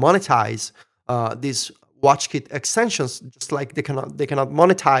cannot monetize these WatchKit extensions, just like they cannot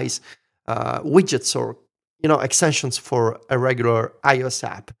monetize widgets or extensions for a regular iOS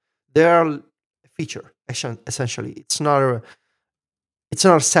app. They are a feature essentially. It's not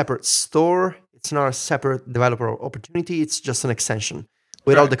a separate store. It's not a separate developer opportunity. It's just an extension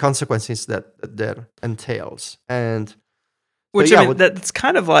with all the consequences that entails. And which, I mean, that's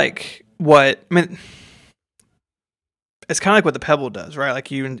kind of like what, I mean, it's kind of like what the Pebble does, right? Like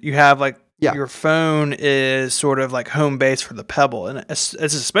you have like, your phone is sort of like home base for the Pebble. And it's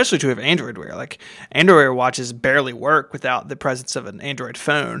especially true of Android Wear. Like Android Wear watches barely work without the presence of an Android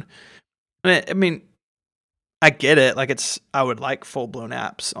phone. I mean, I get it. Like I would like full blown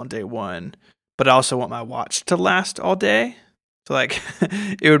apps on day one, but I also want my watch to last all day. So like,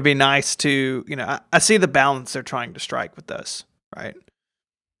 it would be nice to, I see the balance they're trying to strike with this, right?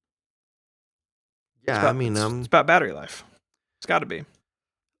 Yeah, it's about battery life. It's got to be.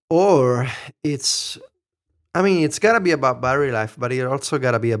 Or it's got to be about battery life, but it also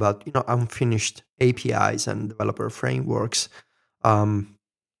got to be about, unfinished APIs and developer frameworks.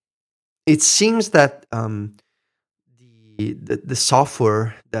 It seems that the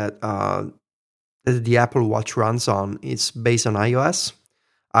software that the Apple Watch runs on is based on iOS.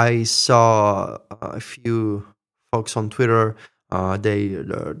 I saw a few folks on Twitter,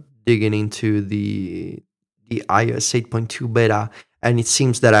 they're digging into the iOS 8.2 beta, and it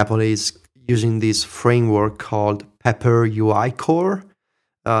seems that Apple is using this framework called Pepper UI Core.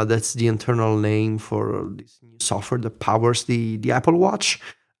 That's the internal name for this new software that powers the Apple Watch.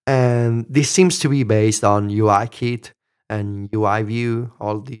 And this seems to be based on UIKit and UI View,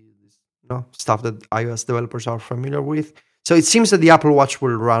 all the stuff that iOS developers are familiar with. So it seems that the Apple Watch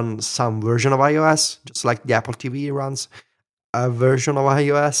will run some version of iOS, just like the Apple TV runs a version of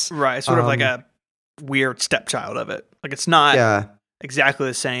iOS. Right, sort of like a weird stepchild of it. Like it's not exactly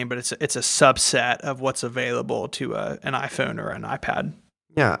the same, but it's a subset of what's available to an iPhone or an iPad.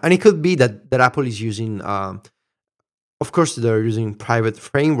 Yeah, and it could be that Apple is using, of course, they're using private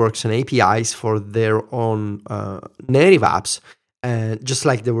frameworks and APIs for their own native apps, and just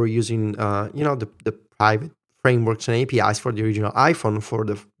like they were using, the private frameworks and APIs for the original iPhone for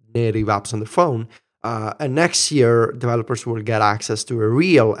the native apps on the phone. And next year, developers will get access to a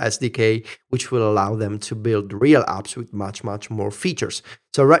real SDK, which will allow them to build real apps with much, much more features.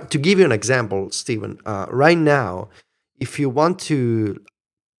 So to give you an example, Stephen, right now, if you want to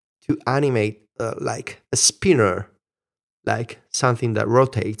animate like a spinner, like something that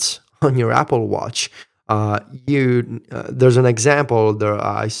rotates on your Apple Watch, there's an example there.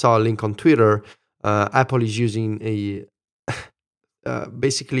 I saw a link on Twitter. Apple is using a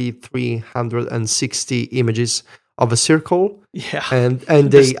basically 360 images of a circle. Yeah, and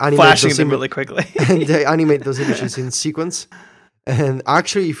they animate flashing them really quickly. And they animate those images in sequence. And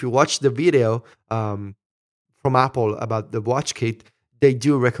actually, if you watch the video from Apple about the WatchKit, they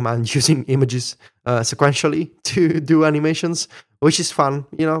do recommend using images sequentially to do animations, which is fun,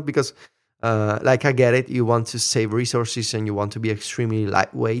 because like I get it, you want to save resources and you want to be extremely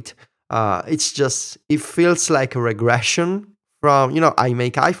lightweight. It's just, it feels like a regression from, I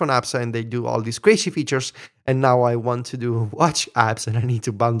make iPhone apps and they do all these crazy features, and now I want to do watch apps and I need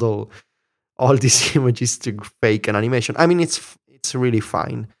to bundle all these images to fake an animation. I mean, it's really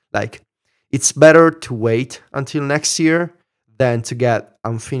fine. Like, it's better to wait until next year than to get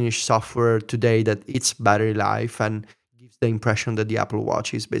unfinished software today that it's battery life and gives the impression that the Apple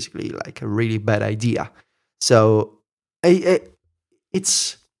Watch is basically like a really bad idea. So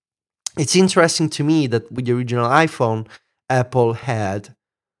it's interesting to me that with the original iPhone, Apple had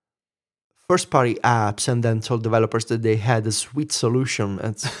first-party apps and then told developers that they had a sweet solution,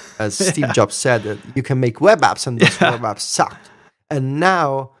 as Steve Jobs said, that you can make web apps and those web apps sucked. And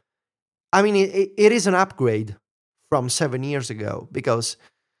now, I mean, it is an upgrade from 7 years ago because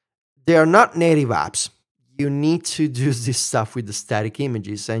they are not native apps. You need to do this stuff with the static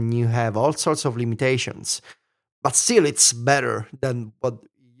images and you have all sorts of limitations. But still, it's better than what it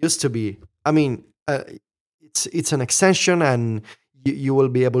used to be. I mean, it's an extension, and you will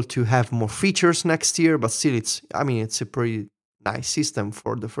be able to have more features next year. But still, it's a pretty nice system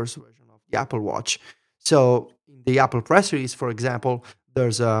for the first version of the Apple Watch. So in the Apple press release, for example,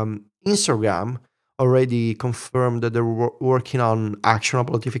 there's Instagram already confirmed that they're working on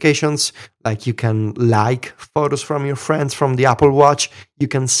actionable notifications. Like you can like photos from your friends from the Apple Watch. You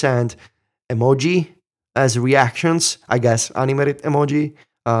can send emoji as reactions, I guess, animated emoji.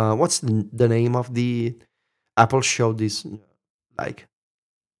 What's the name of the Apple showed this like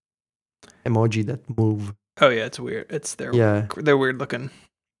emoji that move? Oh yeah, it's weird. They're weird looking.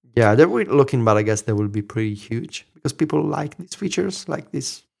 Yeah, they're weird looking, but I guess they will be pretty huge because people like these features, like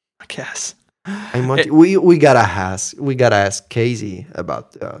this. I guess. We gotta ask Casey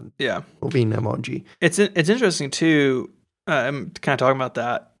about moving emoji. It's interesting too. I'm kind of talking about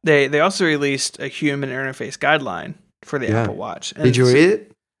that. They also released a human interface guideline for the Apple Watch. And did you read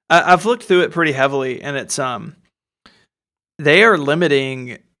it? I've looked through it pretty heavily, and it's they are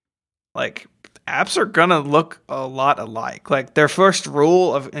limiting, like, apps are gonna look a lot alike. Like their first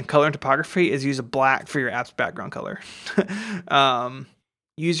rule in color and typography is use a black for your app's background color.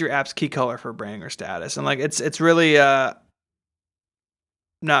 Use your app's key color for branding or status, and like it's really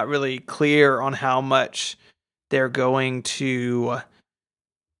not really clear on how much they're going to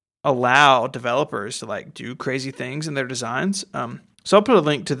allow developers to like do crazy things in their designs. So I'll put a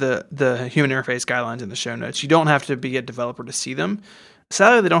link to the human interface guidelines in the show notes. You don't have to be a developer to see them.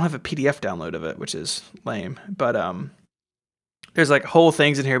 Sadly, they don't have a PDF download of it, which is lame. But there's like whole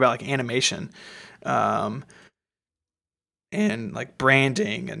things in here about like animation, and like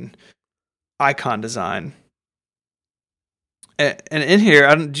branding and icon design. And in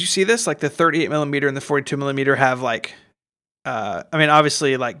here, did you see this? Like the 38 millimeter and the 42 millimeter have like,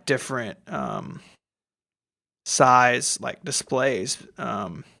 obviously like different size like displays.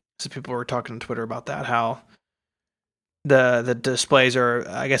 So people were talking on Twitter about that, how the displays are,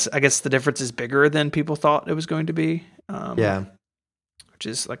 I guess the difference is bigger than people thought it was going to be. Which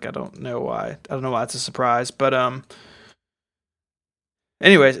is like, I don't know why it's a surprise, but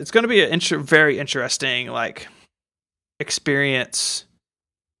anyways, it's going to be a very interesting like experience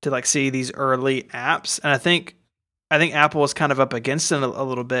to like see these early apps. And I think Apple is kind of up against it a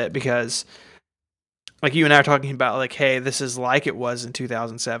little bit, because like you and I are talking about like, hey, this is like it was in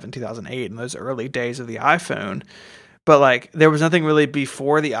 2007, 2008, in those early days of the iPhone. But like there was nothing really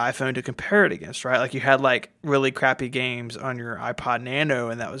before the iPhone to compare it against, right? Like you had like really crappy games on your iPod Nano,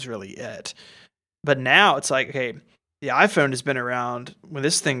 and that was really it. But now it's like, hey, the iPhone has been around when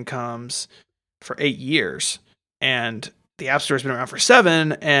this thing comes for 8 years, and the App Store has been around for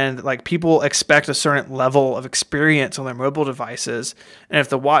 7, and like people expect a certain level of experience on their mobile devices. And if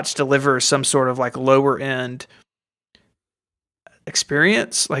the watch delivers some sort of like lower end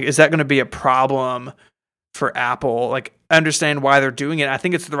experience, like is that going to be a problem for Apple? Like I understand why they're doing it. I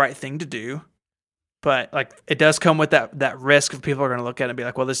think it's the right thing to do, but like it does come with that risk of people are going to look at it and be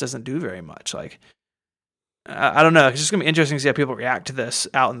like, well, this doesn't do very much. Like I don't know. It's just going to be interesting to see how people react to this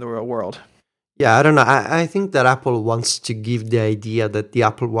out in the real world. Yeah, I don't know. I think that Apple wants to give the idea that the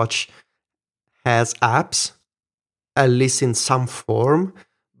Apple Watch has apps, at least in some form.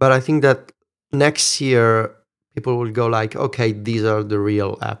 But I think that next year, people will go like, okay, these are the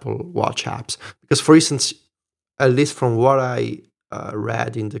real Apple Watch apps. Because, for instance, at least from what I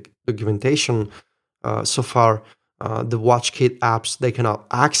read in the documentation so far, the WatchKit apps, they cannot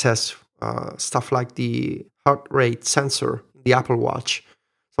access stuff like the heart rate sensor in the Apple Watch.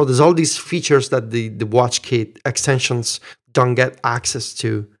 So there's all these features that the WatchKit extensions don't get access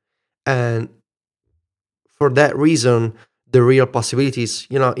to. And for that reason, the real possibilities,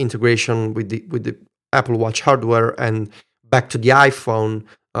 integration with the Apple Watch hardware and back to the iPhone,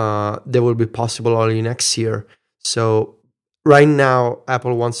 they will be possible only next year. So right now,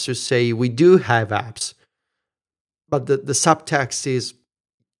 Apple wants to say, we do have apps. But the subtext is,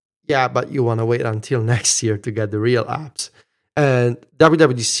 yeah, but you want to wait until next year to get the real apps. And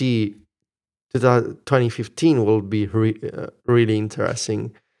WWDC 2015 will be really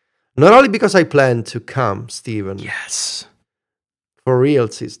interesting. Not only because I plan to come, Steven. Yes. For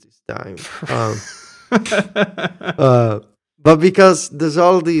realsies this time. But because there's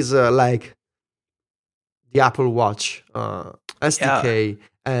all these, like, the Apple Watch SDK,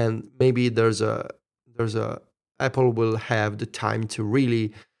 and maybe there's a Apple will have the time to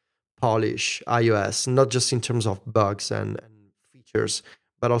really polish iOS, not just in terms of bugs and features,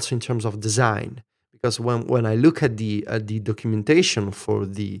 but also in terms of design. Because when I look at the documentation for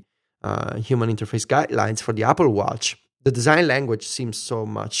the human interface guidelines for the Apple Watch, the design language seems so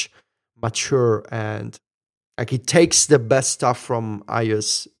much mature, and like it takes the best stuff from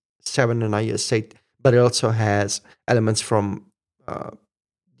iOS 7 and iOS 8, but it also has elements from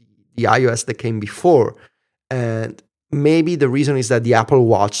the iOS that came before. And maybe the reason is that the Apple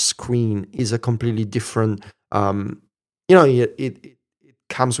Watch screen is a completely different, it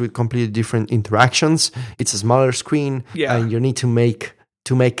comes with completely different interactions. It's a smaller screen, and you need to make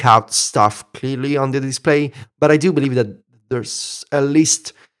out stuff clearly on the display. But I do believe that there's at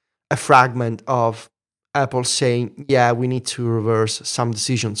least a fragment of Apple saying, yeah, we need to reverse some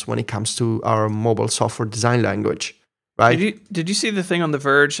decisions when it comes to our mobile software design language, right? Did you see the thing on The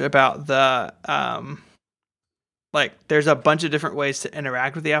Verge about the there's a bunch of different ways to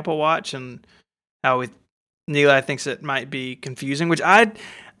interact with the Apple Watch, and how Nilay thinks it might be confusing, which I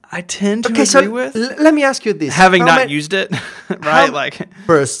tend to agree with. Let me ask you this: having not used it, right?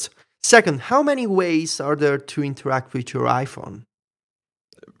 First, second, how many ways are there to interact with your iPhone?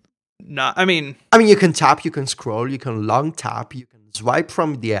 I mean, you can tap, you can scroll, you can long tap, you can swipe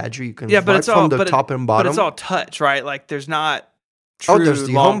from the edge, you can swipe from the top and bottom. But it's all touch, right? Like there's not true there's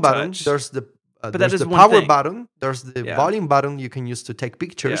the long home button, touch. there's the power button, there's the volume button you can use to take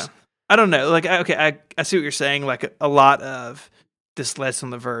pictures. Yeah. I don't know. I see what you're saying. Like a lot of this list on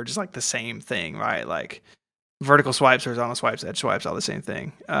The Verge is like the same thing, right? Like vertical swipes, horizontal swipes, edge swipes, all the same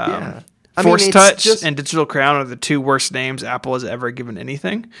thing. Force Touch and Digital Crown are the two worst names Apple has ever given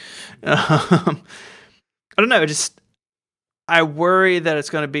anything. I don't know. I worry that it's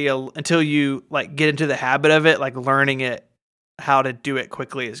going to be until you get into the habit of it, learning it, how to do it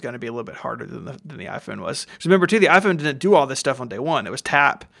quickly is going to be a little bit harder than the iPhone was. Because remember too, the iPhone didn't do all this stuff on day one. It was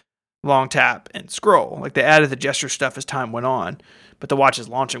tap, long tap, and scroll. They added the gesture stuff as time went on, but the watch is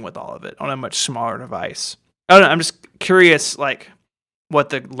launching with all of it on a much smaller device. I don't know. I'm just curious, what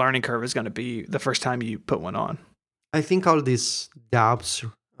the learning curve is going to be the first time you put one on. I think all these doubts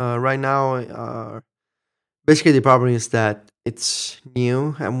right now are basically the problem is that it's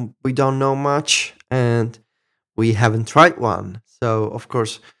new and we don't know much and we haven't tried one. So of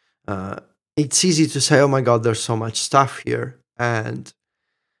course, it's easy to say, "Oh my God, there's so much stuff here,"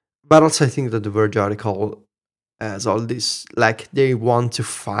 but also I think that the Verge article has all this, they want to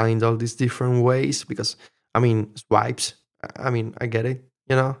find all these different ways because swipes. I get it,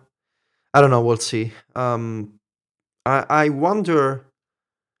 I don't know, we'll see. I wonder,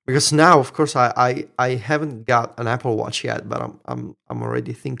 because now, of course, I haven't got an Apple Watch yet, but I'm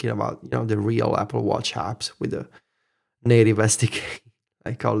already thinking about, the real Apple Watch apps with the native SDK,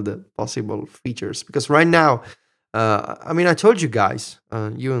 all the possible features. Because right now, I told you guys,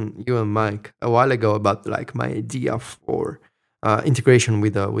 you and Mike, a while ago about my idea for integration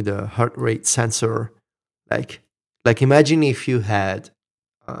with a heart rate sensor, imagine if you had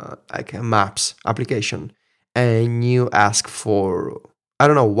a maps application and you ask for, I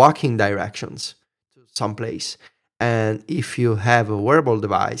don't know, walking directions to someplace. And if you have a wearable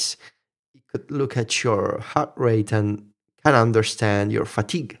device, it could look at your heart rate and kind of understand your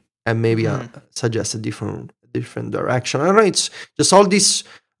fatigue and maybe suggest a different direction. I don't know, it's just all these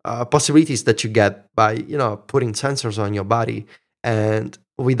possibilities that you get by, putting sensors on your body. And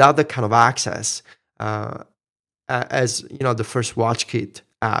without that kind of access, as the first WatchKit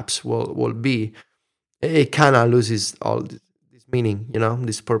apps will be, it kind of loses all this meaning,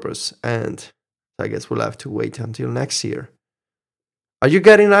 this purpose. And I guess we'll have to wait until next year. Are you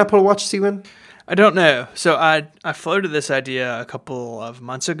getting an Apple Watch, Steven? I don't know. So I floated this idea a couple of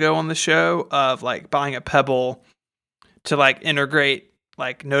months ago on the show of buying a Pebble to integrate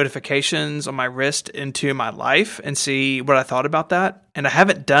notifications on my wrist into my life and see what I thought about that. And I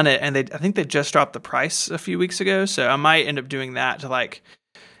haven't done it. And I think they just dropped the price a few weeks ago. So I might end up doing that to I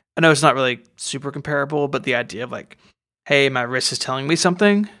know it's not really super comparable, but the idea of hey, my wrist is telling me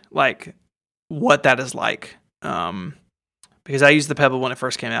something, what that is like. Because I used the Pebble when it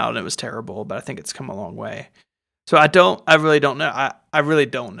first came out and it was terrible, but I think it's come a long way. So I really don't know. I really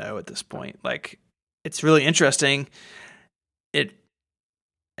don't know at this point. It's really interesting.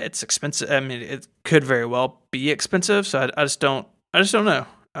 It's expensive. It could very well be expensive. So I just don't know.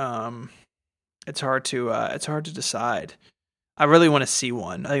 It's hard to decide. I really want to see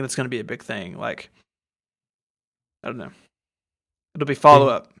one. I think that's going to be a big thing. I don't know. It'll be follow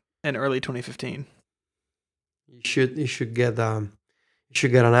up in early 2015. You should get an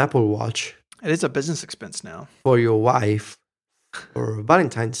Apple Watch. It is a business expense now for your wife for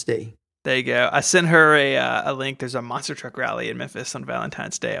Valentine's Day. There you go. I sent her a link. There's a monster truck rally in Memphis on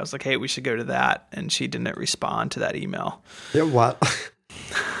Valentine's Day. I was like, "Hey, we should go to that," and she didn't respond to that email. Yeah, what?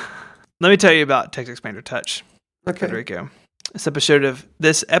 Let me tell you about Text Expander Touch. Okay, Federico.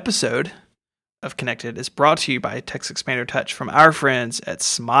 This episode of Connected is brought to you by Text Expander Touch from our friends at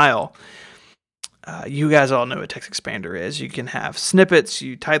Smile. you guys all know what Text Expander is. You can have snippets.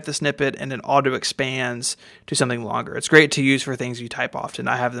 You type the snippet, and it auto expands to something longer. It's great to use for things you type often.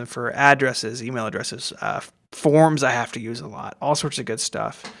 I have them for addresses, email addresses, forms I have to use a lot, all sorts of good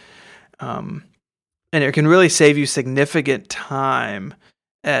stuff. And it can really save you significant time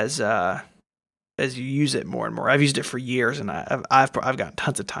as you use it more and more. I've used it for years, and I've gotten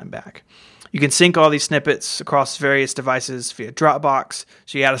tons of time back. You can sync all these snippets across various devices via Dropbox.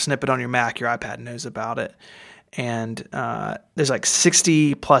 So you add a snippet on your Mac, your iPad knows about it. And there's like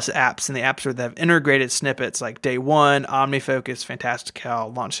 60 plus apps in the App Store that have integrated snippets like Day One, OmniFocus,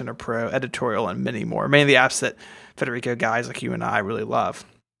 Fantastical, Launch Center Pro, Editorial, and many more. Many of the apps that Federico guys like you and I really love.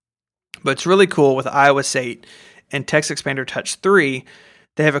 But it's really cool with iOS 8 and Text Expander Touch 3.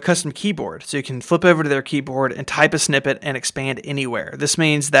 They have a custom keyboard, so you can flip over to their keyboard and type a snippet and expand anywhere. This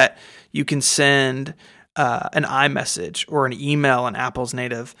means that you can send an iMessage or an email in Apple's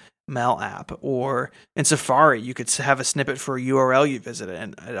native Mail app, or in Safari, you could have a snippet for a URL you visited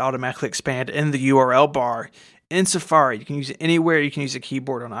and it automatically expand in the URL bar in Safari. You can use it anywhere. You can use a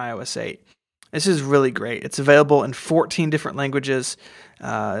keyboard on iOS 8. This is really great. It's available in 14 different languages.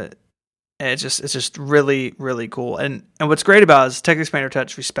 It's just really, really cool. And what's great about it is Text Expander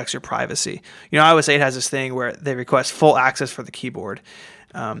Touch respects your privacy. iOS 8 has this thing where they request full access for the keyboard.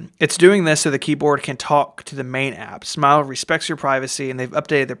 It's doing this so the keyboard can talk to the main app. Smile respects your privacy, and they've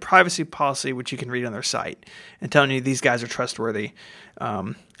updated their privacy policy, which you can read on their site, and telling you these guys are trustworthy.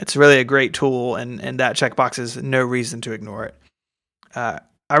 It's really a great tool, and that checkbox is no reason to ignore it. I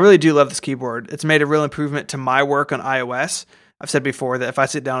really do love this keyboard. It's made a real improvement to my work on iOS. I've said before that if I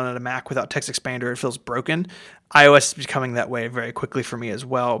sit down on a Mac without Text Expander, it feels broken. iOS is becoming that way very quickly for me as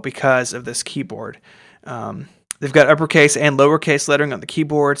well because of this keyboard. They've got uppercase and lowercase lettering on the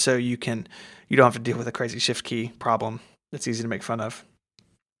keyboard, so you don't have to deal with a crazy shift key problem that's easy to make fun of.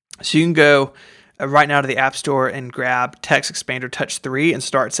 So you can go right now to the App Store and grab Text Expander Touch 3 and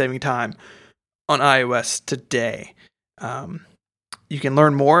start saving time on iOS today. You can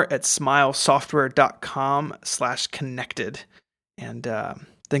learn more at smilesoftware.com/connected. And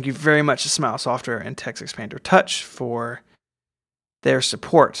thank you very much to Smile Software and Text Expander Touch for their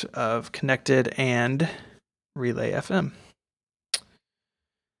support of Connected and Relay FM.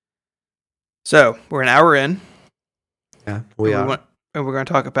 So we're an hour in. Yeah, we are. And we're going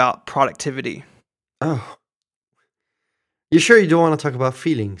to talk about productivity. Oh. You sure you don't want to talk about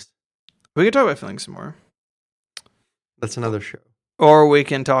feelings? We can talk about feelings some more. That's another show. Or we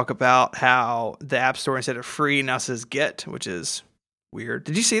can talk about how the App Store instead of free now says get, which is weird.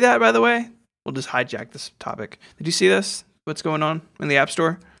 Did you see that, by the way? We'll just hijack this topic. Did you see this? What's going on in the App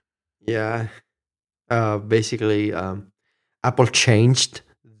Store? Yeah. Basically, Apple changed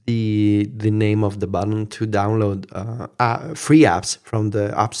the name of the button to download free apps from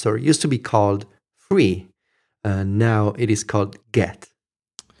the App Store. It used to be called Free. Now it is called Get.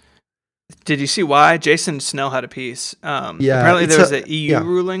 Did you see why? Jason Snell had a piece. Apparently there was an EU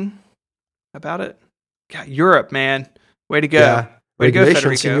ruling about it. God, Europe, man. Way to go. Yeah. Way to go,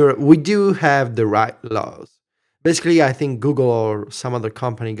 Regulations Federico. in Europe. We do have the right laws. Basically, I think Google or some other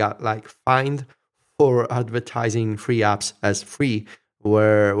company got fined for advertising free apps as free,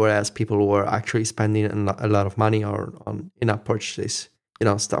 whereas people were actually spending a lot of money on in-app purchases,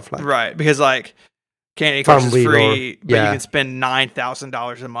 stuff like right, because Candy Crush is free, but you can spend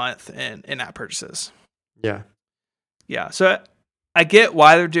 $9,000 a month in in-app purchases. Yeah. Yeah, so I get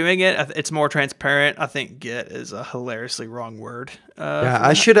why they're doing it. It's more transparent. I think get is a hilariously wrong word.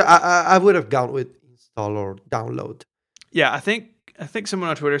 I would have gone with install or download. Yeah, I think someone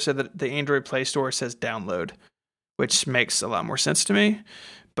on Twitter said that the Android Play Store says download, which makes a lot more sense to me.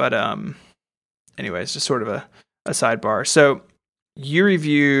 But anyways, just sort of a sidebar. So you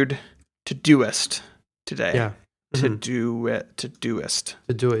reviewed Todoist today. Yeah. Mm-hmm. Todoist.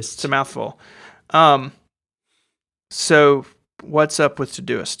 It's a mouthful. So what's up with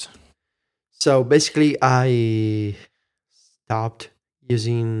Todoist? So basically, I stopped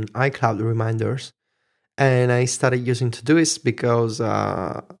using iCloud reminders, and I started using Todoist because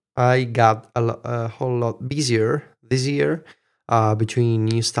I got a whole lot busier this year between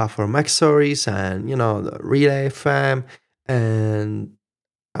new stuff for Mac Stories and the Relay FM and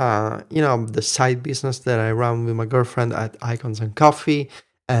the side business that I run with my girlfriend at Icons and Coffee.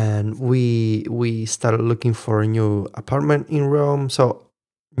 And we started looking for a new apartment in Rome. So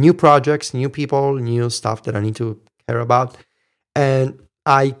new projects, new people, new stuff that I need to care about. And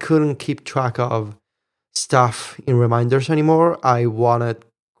I couldn't keep track of stuff in reminders anymore. I wanted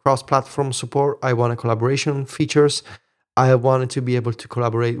cross-platform support. I wanted collaboration features. I wanted to be able to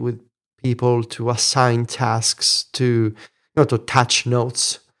collaborate with people, to assign tasks, to touch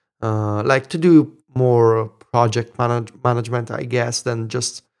notes like to do more project management, I guess, than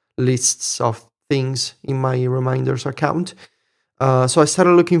just lists of things in my reminders account. So I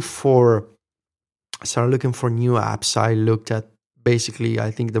started looking for new apps. I looked at basically,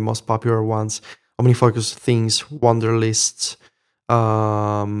 I think the most popular ones: OmniFocus, Things, Wunderlist.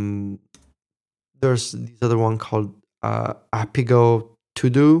 There's this other one called Appigo To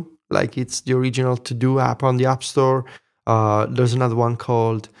Do, like it's the original To Do app on the App Store. There's another one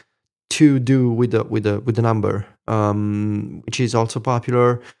called To Do with the number, which is also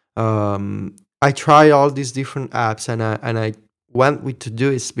popular. I tried all these different apps, and I went with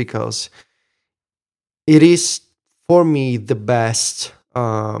Todoist because it is for me the best.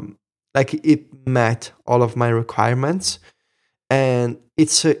 Like it met all of my requirements, and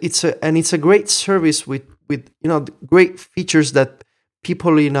it's a great service with great features that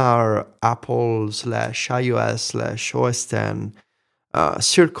people in our Apple/iOS/OS X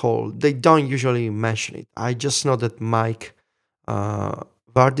circle, they don't usually mention it. I just know that Mike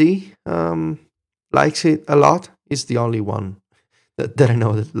Vardy likes it a lot. He's the only one that I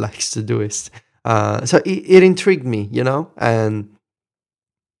know that likes to do it. So it intrigued me, and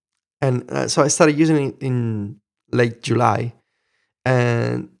so I started using it in late July,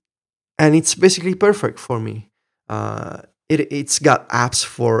 and it's basically perfect for me. It's got apps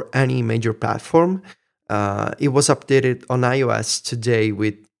for any major platform. It was updated on iOS today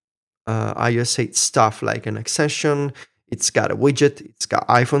with iOS 8 stuff like an extension. It's got a widget. It's got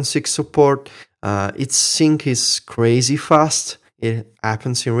iPhone 6 support. Its sync is crazy fast. It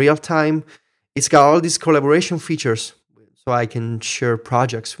happens in real time. It's got all these collaboration features, so I can share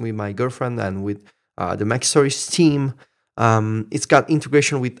projects with my girlfriend and with the Mac Stories team. It's got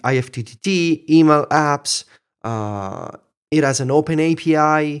integration with IFTTT, email apps. It has an open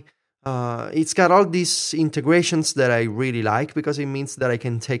API. It's got all these integrations that I really like because it means that I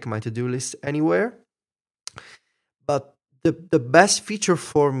can take my to-do list anywhere. But the best feature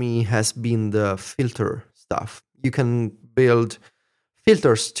for me has been the filter stuff. You can build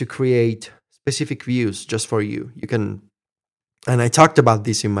filters to create specific views just for you. You can, and I talked about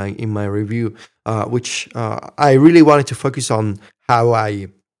this in my review, which I really wanted to focus on how I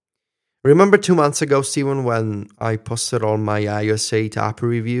remember 2 months ago, Steven, when I posted all my iOS 8 app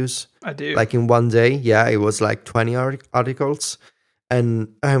reviews. I do. Like in one day. Yeah, it was like 20 articles. And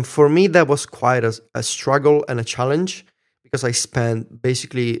for me, that was quite a struggle and a challenge because I spent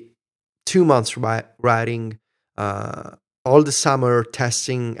basically 2 months writing all the summer,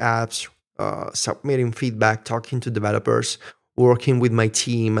 testing apps, submitting feedback, talking to developers, working with my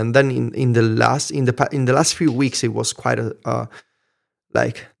team. And then in the last few weeks, it was quite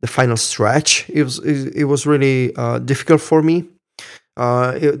like the final stretch. It was really difficult for me.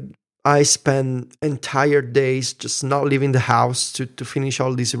 I spent entire days just not leaving the house to finish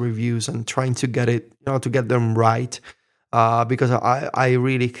all these reviews and trying to get them right, because I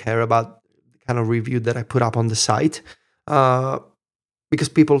really care about the kind of review that I put up on the site, because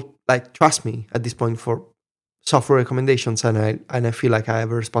people like trust me at this point for software recommendations, and I feel like I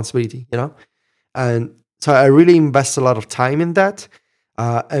have a responsibility, and so I really invest a lot of time in that.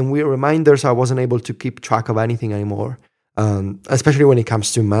 And with reminders, I wasn't able to keep track of anything anymore. Especially when it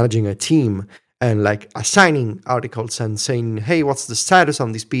comes to managing a team and like assigning articles and saying, hey, what's the status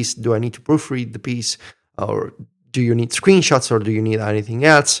on this piece? Do I need to proofread the piece? Or do you need screenshots, or do you need anything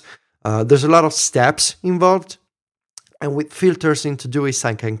else? There's a lot of steps involved. And with filters in Todoist,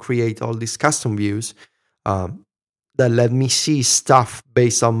 I can create all these custom views that let me see stuff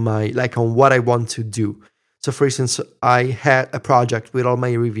based on on what I want to do. So for instance, I had a project with all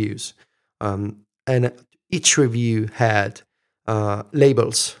my reviews, and each review had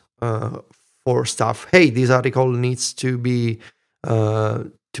labels for stuff. Hey, this article needs to be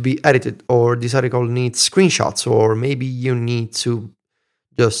edited, or this article needs screenshots, or maybe you need to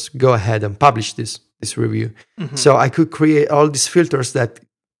just go ahead and publish this review. Mm-hmm. So I could create all these filters that,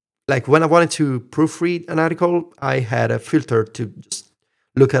 like when I wanted to proofread an article, I had a filter to just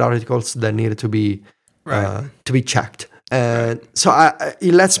look at articles that needed to be checked. And so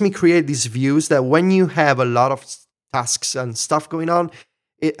it lets me create these views that when you have a lot of tasks and stuff going on,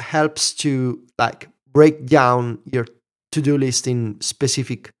 it helps to like break down your to-do list in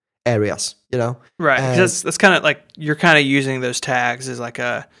specific areas, Right. Because that's kind of like you're kind of using those tags as like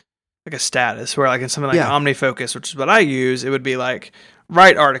a status, where like in something like OmniFocus, which is what I use, it would be like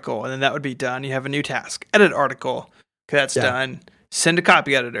write article, and then that would be done. You have a new task, edit article. Okay, that's done. Send to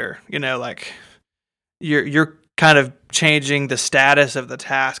copy editor. Like you're kind of changing the status of the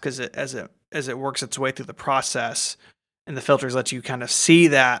task as it works its way through the process, and the filters let you kind of see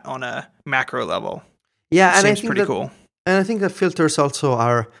that on a macro level. Yeah, and seems pretty cool. And I think the filters also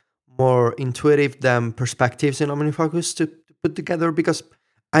are more intuitive than perspectives in OmniFocus to put together, because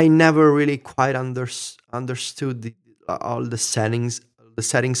I never really quite understood all the settings,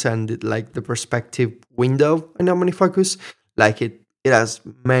 and the perspective window in OmniFocus. Like it has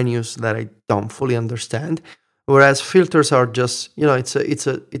menus that I don't fully understand. Whereas filters are just, it's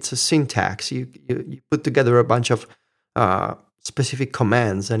a syntax. You put together a bunch of specific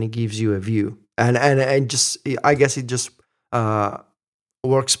commands, and it gives you a view. And I guess it just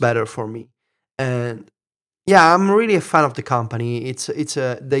works better for me. And yeah, I'm really a fan of the company.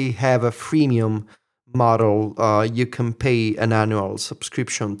 They have a freemium model. You can pay an annual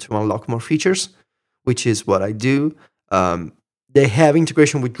subscription to unlock more features, which is what I do. They have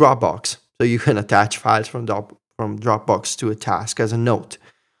integration with Dropbox, so you can attach files from Dropbox to a task as a note,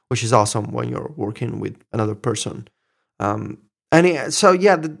 which is awesome when you're working with another person.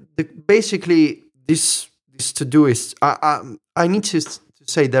 Basically this Todoist. I need to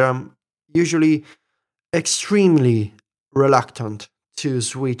say that I'm usually extremely reluctant to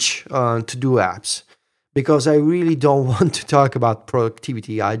switch to do apps, because I really don't want to talk about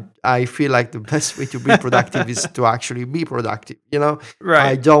productivity. I feel like the best way to be productive is to actually be productive.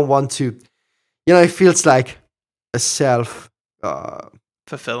 Right. I don't want to. It feels like a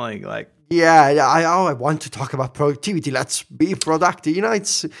fulfilling, like, I want to talk about productivity. Let's be productive.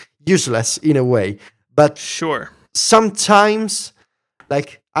 It's useless in a way. But sure, sometimes,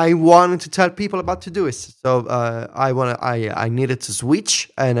 like, I wanted to tell people about Todoist. So I needed to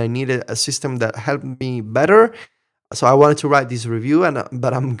switch, and I needed a system that helped me better. So I wanted to write this review,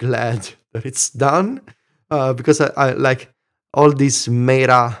 but I'm glad that it's done, because I like all this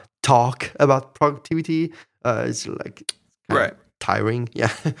meta talk about productivity. It's like right, tiring.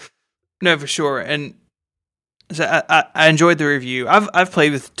 Yeah. No, for sure. And so I enjoyed the review. I've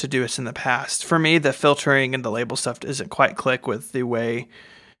played with Todoist in the past. For me, the filtering and the label stuff doesn't quite click with the way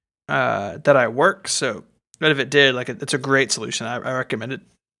that I work. So, but if it did, like, it's a great solution. I recommend it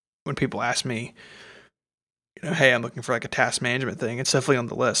when people ask me, hey, I'm looking for like a task management thing. It's definitely on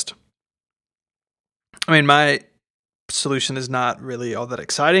the list. I mean, my solution is not really all that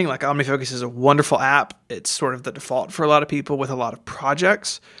exciting. Like, OmniFocus is a wonderful app. It's sort of the default for a lot of people with a lot of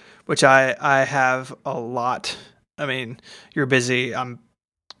projects, which I have a lot. I mean, you're busy. I'm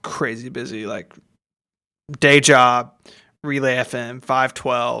crazy busy. Like, day job, Relay FM,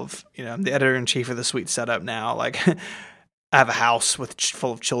 512. I'm the editor-in-chief of the Suite Setup now. Like, I have a house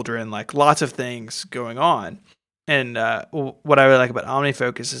full of children. Like, lots of things going on. And what I really like about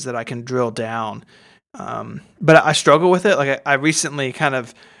OmniFocus is that I can drill down. But I struggle with it. Like, I recently kind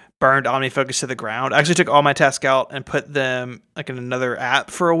of burned OmniFocus to the ground. I actually took all my tasks out and put them like in another app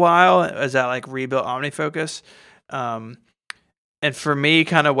for a while as I like rebuilt OmniFocus. And for me,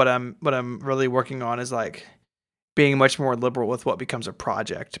 kind of what I'm really working on is like being much more liberal with what becomes a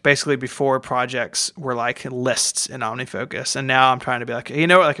project. Basically, before, projects were like lists in OmniFocus, and now I'm trying to be like,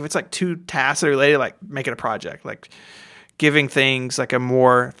 like if it's like two tasks that are related, like make it a project, like giving things like a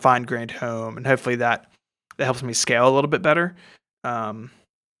more fine-grained home, and hopefully that helps me scale a little bit better.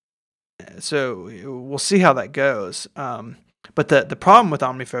 So we'll see how that goes. But the problem with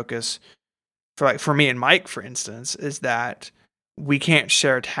OmniFocus, for me and Mike, for instance, is that we can't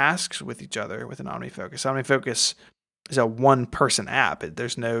share tasks with each other with an OmniFocus. OmniFocus is a one-person app.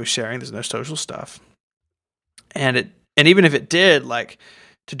 There's no sharing. There's no social stuff. And even if it did, like,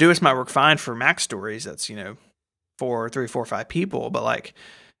 Todoist might work fine for Mac Stories. That's 3, 4, 5 people. But like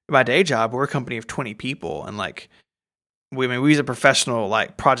my day job, we're a company of 20 people, and like we use a professional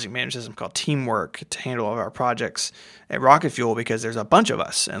like project management system called Teamwork to handle all of our projects at Rocket Fuel, because there's a bunch of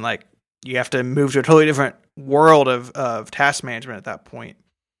us, and like you have to move to a totally different world of task management at that point.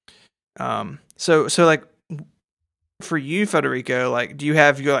 So like for you, Federico, like, do you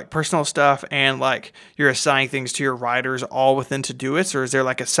have your like personal stuff and like you're assigning things to your writers all within Todoist, or is there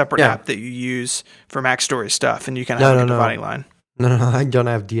like a separate app that you use for Mac Story stuff and you kind of have a dividing line? No, I don't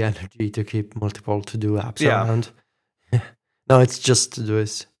have the energy to keep multiple to-do apps around. No, it's just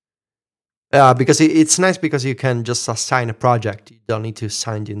Todoist. Because it's nice because you can just assign a project. You don't need to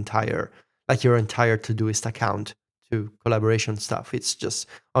assign your entire Todoist account to collaboration stuff. It's just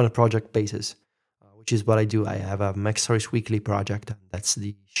on a project basis, which is what I do. I have a Mac Stories Weekly project, and that's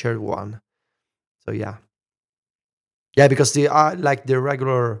the shared one. So yeah, because the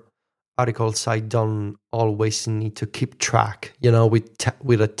regular articles, I don't always need to keep track,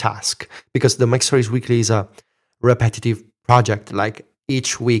 with a task, because the Mac Stories Weekly is a repetitive project. Like,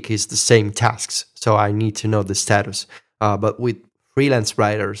 each week is the same tasks, so I need to know the status. But with freelance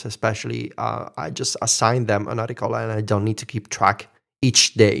writers, especially, I just assign them an article, and I don't need to keep track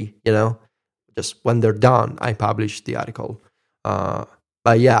each day. Just when they're done, I publish the article.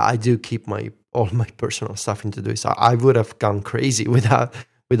 But yeah, I do keep all my personal stuff into this. I would have gone crazy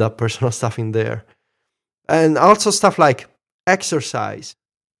without personal stuff in there. And also stuff like exercise,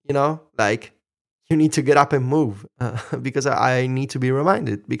 like you need to get up and move because I need to be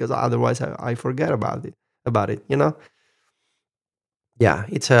reminded, because otherwise I forget about it. Yeah,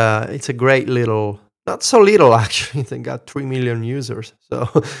 it's a great little, not so little actually. They got 3 million users, so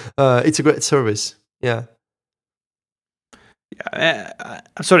it's a great service. Yeah. Yeah,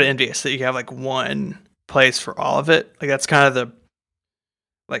 I'm sort of envious that you have like one place for all of it. Like that's kind of the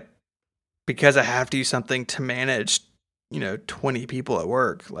like, because I have to use something to manage, 20 people at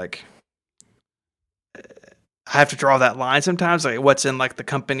work. Like I have to draw that line sometimes, like what's in like the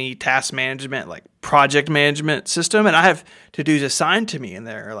company task management, like project management system, and I have to-dos assigned to me in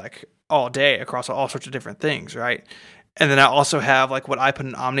there like all day across all sorts of different things, right? And then I also have like what I put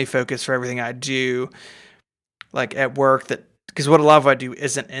in OmniFocus for everything I do, like at work, that because what a lot of what I do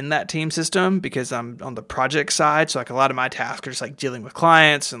isn't in that team system because I'm on the project side. So like a lot of my tasks are just like dealing with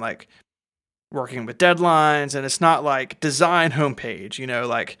clients and like working with deadlines, and it's not like design homepage,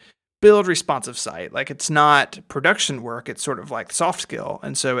 like build responsive site. Like it's not production work. It's sort of like soft skill.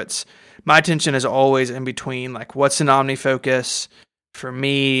 And so it's, my attention is always in between like what's in OmniFocus for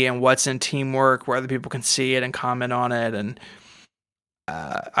me and what's in teamwork where other people can see it and comment on it. And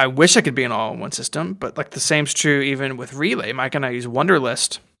I wish I could be in all in one system, but like the same's true even with Relay. Mike and I use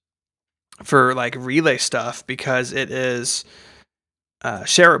Wunderlist for like Relay stuff because it is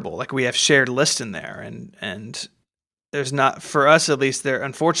shareable. Like we have shared lists in there, and there's not, for us at least,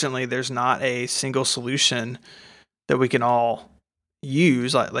 unfortunately there's not a single solution that we can all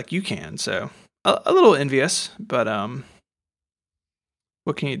use like you can. So a little envious, but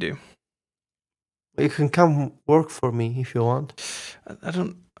what can you do? You can come work for me if you want. I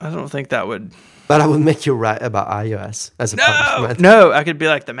don't think that would. But I would make you write about iOS as a punishment. No, I could be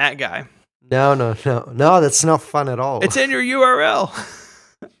like the Mac guy. No, that's not fun at all. It's in your URL.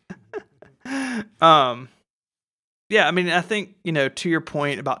 Yeah, I mean, I think, to your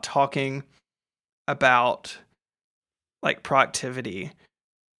point about talking about like productivity,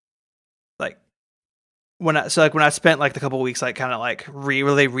 like when I spent like the couple of weeks, like kind of like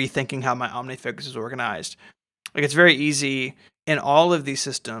really rethinking how my OmniFocus is organized. Like it's very easy in all of these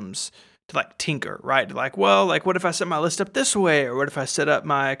systems to like tinker, right? To like, well, like what if I set my list up this way, or what if I set up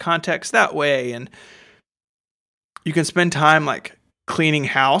my context that way? And you can spend time like cleaning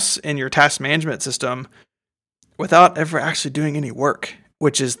house in your task management system without ever actually doing any work,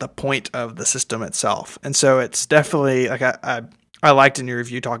 which is the point of the system itself. And so it's definitely like I liked in your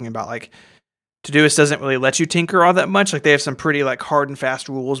review talking about like Todoist doesn't really let you tinker all that much. Like they have some pretty like hard and fast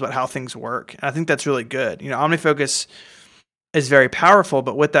rules about how things work. And I think that's really good. OmniFocus is very powerful,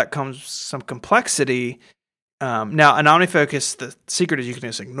 but with that comes some complexity. Now, in OmniFocus, the secret is you can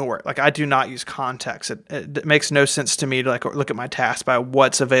just ignore it. Like I do not use context. It makes no sense to me to like look at my task by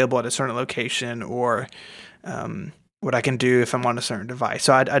what's available at a certain location or what I can do if I'm on a certain device.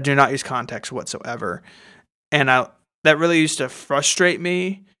 So I do not use context whatsoever. And that really used to frustrate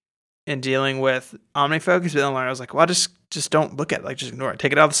me in dealing with OmniFocus. But then I was like, well, I just don't look at it. Like just ignore it.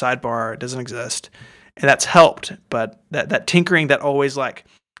 Take it out of the sidebar. It doesn't exist. And that's helped. But that tinkering, that always like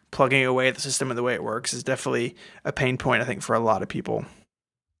plugging away at the system and the way it works is definitely a pain point, I think, for a lot of people.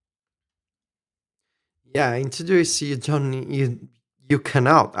 Yeah, in Todoist, you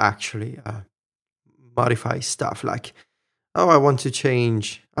cannot actually modify stuff like, oh, I want to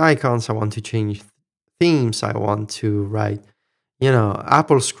change icons, I want to change themes, I want to write,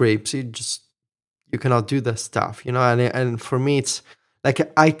 Apple scripts. You cannot do that stuff, and for me it's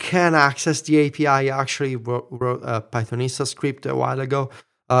like I can access the API. I actually wrote a Pythonista script a while ago,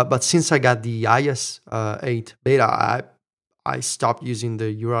 but since I got the iOS 8 beta, I stopped using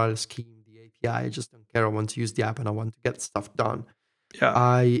the URL scheme, the API. I just don't care. I want to use the app and I want to get stuff done.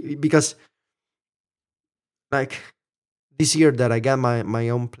 Yeah. Because like this year that I got my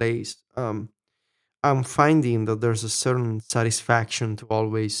own place, I'm finding that there's a certain satisfaction to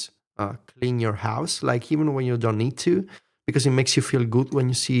always clean your house, like even when you don't need to, because it makes you feel good when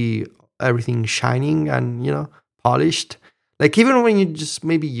you see everything shining and polished. Like even when you just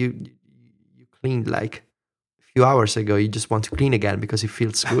maybe you cleaned like a few hours ago, you just want to clean again because it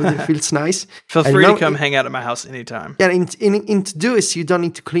feels good. It feels nice. Feel free to come hang out at my house anytime. Yeah, in Todoist, you don't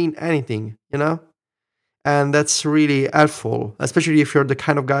need to clean anything, and that's really helpful, especially if you're the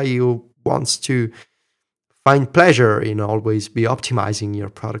kind of guy who wants to find pleasure in always be optimizing your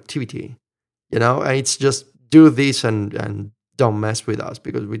productivity. And it's just do this and don't mess with us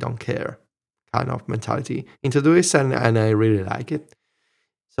because we don't care kind of mentality into this, and I really like it.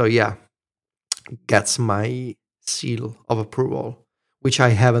 So yeah, gets my seal of approval. which I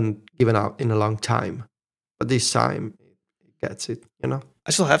haven't given out in a long time. But this time, it gets it, you know?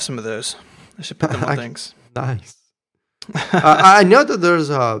 I still have some of those. I should put them on things. Nice. I know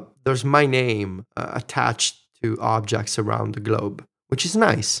that there's my name attached to objects around the globe, which is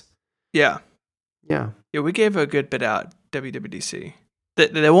nice. Yeah. Yeah. Yeah, we gave a good bit out WWDC.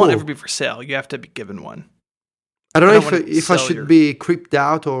 They won't ever be for sale. You have to be given one. I don't know if I should be creeped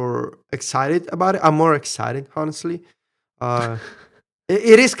out or excited about it. I'm more excited, honestly.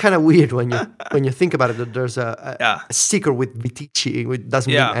 It is kind of weird when you think about it that there's a sticker with Vitici, which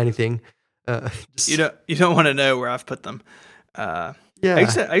doesn't mean anything. You don't want to know where I've put them. I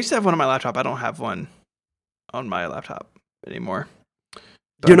used to have one on my laptop. I don't have one on my laptop anymore.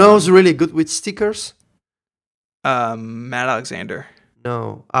 But, you know who's really good with stickers? Matt Alexander.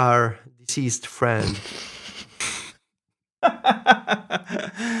 No, our deceased friend.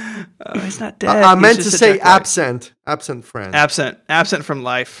 He's not dead. I meant to say absent friend. Absent from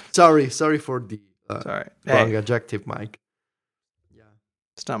life. Sorry for the wrong adjective, Mike. Yeah,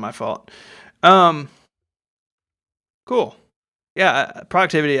 it's not my fault. Cool. Yeah,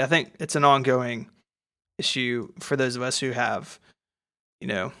 productivity. I think it's an ongoing issue for those of us who have,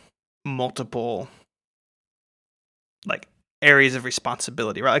 multiple like areas of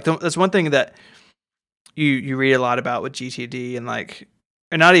responsibility, right? Like that's one thing that you read a lot about with GTD and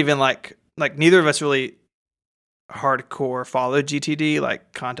not even like neither of us really hardcore follow GTD.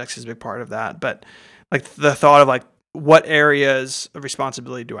 Like context is a big part of that, but like the thought of like what areas of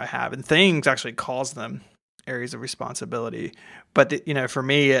responsibility do I have, and things actually calls them areas of responsibility. But for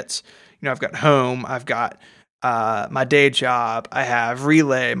me, it's I've got home, I've got my day job, I have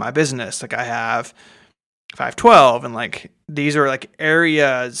Relay, my business, like I have 512, and like these are like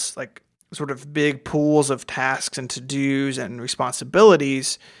areas, like sort of big pools of tasks and to-dos and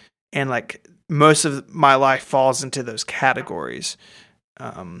responsibilities, and like most of my life falls into those categories.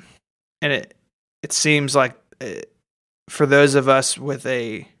 And it seems like for those of us with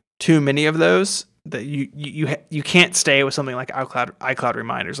too many of those, that you can't stay with something like iCloud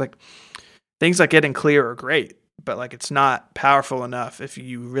reminders. Like things like Getting Clear are great, but like it's not powerful enough if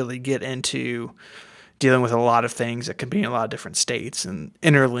you really get into dealing with a lot of things that can be in a lot of different states and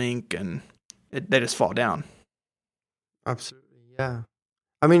interlink, and they just fall down. Absolutely, yeah.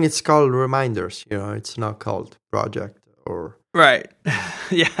 I mean, it's called reminders, it's not called project or... Right.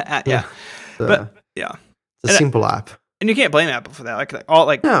 yeah. But, yeah. It's a simple app. And you can't blame Apple for that.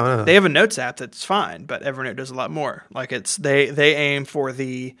 No. They have a Notes app that's fine, but Evernote does a lot more. Like they aim for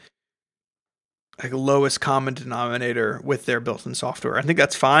the like lowest common denominator with their built-in software. I think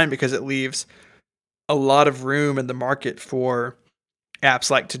that's fine because it leaves a lot of room in the market for apps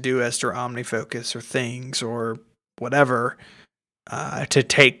like Todoist or OmniFocus or Things or whatever to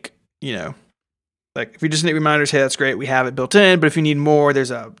take, like if you just need reminders, hey, that's great, we have it built in. But if you need more,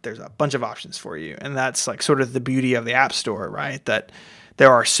 there's a bunch of options for you, and that's like sort of the beauty of the App Store, right? That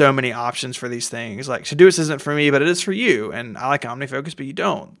there are so many options for these things. Like Todoist isn't for me, but it is for you, and I like OmniFocus, but you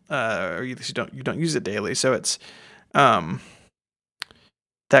don't, or you don't use it daily. So it's that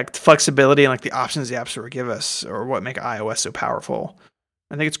flexibility and like the options the App Store give us, or what make iOS so powerful.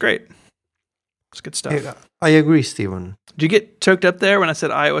 I think it's great. It's good stuff. I agree, Steven. Did you get choked up there when I said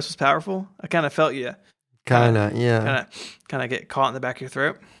iOS was powerful? I kind of felt you. Yeah. Kind of get caught in the back of your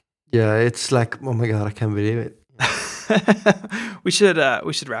throat. Yeah, it's like, oh my God, I can't believe it. We should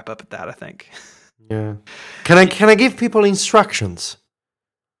wrap up at that, I think. Yeah. Can I give people instructions?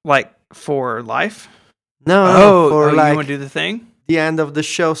 Like for life? No. For like, you want to do the thing? The end of the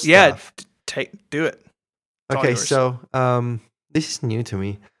show stuff. Yeah, do it. It's okay, so this is new to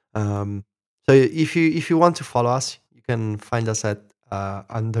me. So if you want to follow us, you can find us at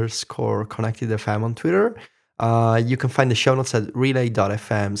 _connectedfm on Twitter. You can find the show notes at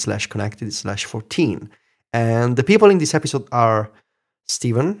relay.fm/connected/14. And the people in this episode are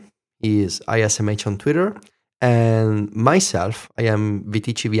Steven, he is ISMH on Twitter, and myself, I am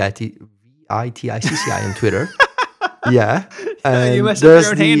Vitici VITICCI on Twitter. Yeah. And you messed up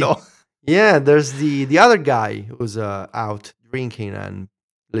your own handle. Yeah, there's the other guy who's out drinking and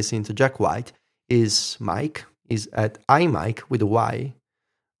listening to Jack White is Mike. He's at iMike with a Y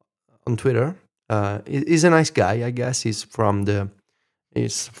on Twitter. He's a nice guy, I guess. He's from a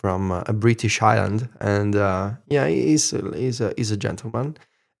British island, and he's a gentleman.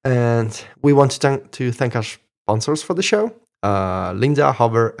 And we want to thank our sponsors for the show, Linda,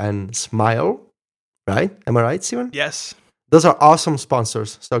 Hover, and Smile. Right? Am I right, Steven? Yes. Those are awesome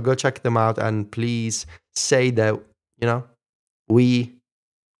sponsors. So go check them out, and please say that we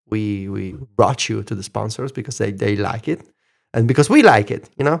brought you to the sponsors because they like it, and because we like it.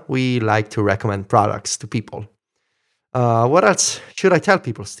 We like to recommend products to people. What else should I tell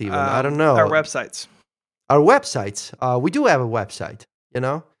people, Steven? I don't know. Our websites. Our websites. We do have a website, you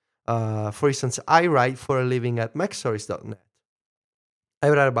know. For instance, I write for a living at macstories.net. I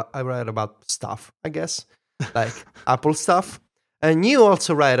write about stuff, I guess, like Apple stuff. And you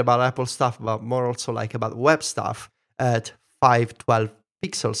also write about Apple stuff, but more also like about web stuff at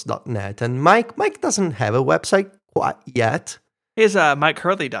 512pixels.net. And Mike doesn't have a website quite yet. He has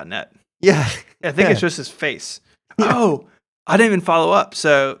MikeHurley.net. Yeah. I think it's just his face. Yeah. Oh, I didn't even follow up.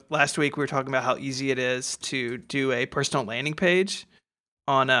 So last week we were talking about how easy it is to do a personal landing page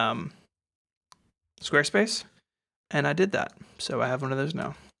on Squarespace. And I did that. So I have one of those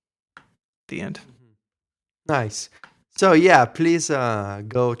now. The end. Nice. So yeah, please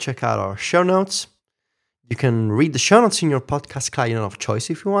go check out our show notes. You can read the show notes in your podcast client of choice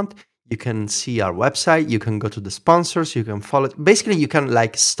if you want. You can see our website. You can go to the sponsors. You can follow. Basically, you can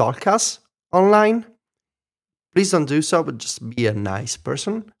like stalk us online. Please don't do so, but just be a nice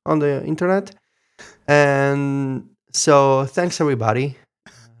person on the internet. And so thanks everybody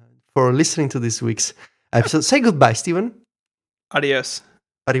for listening to this week's episode. Say goodbye, Steven. Adios.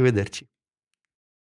 Arrivederci.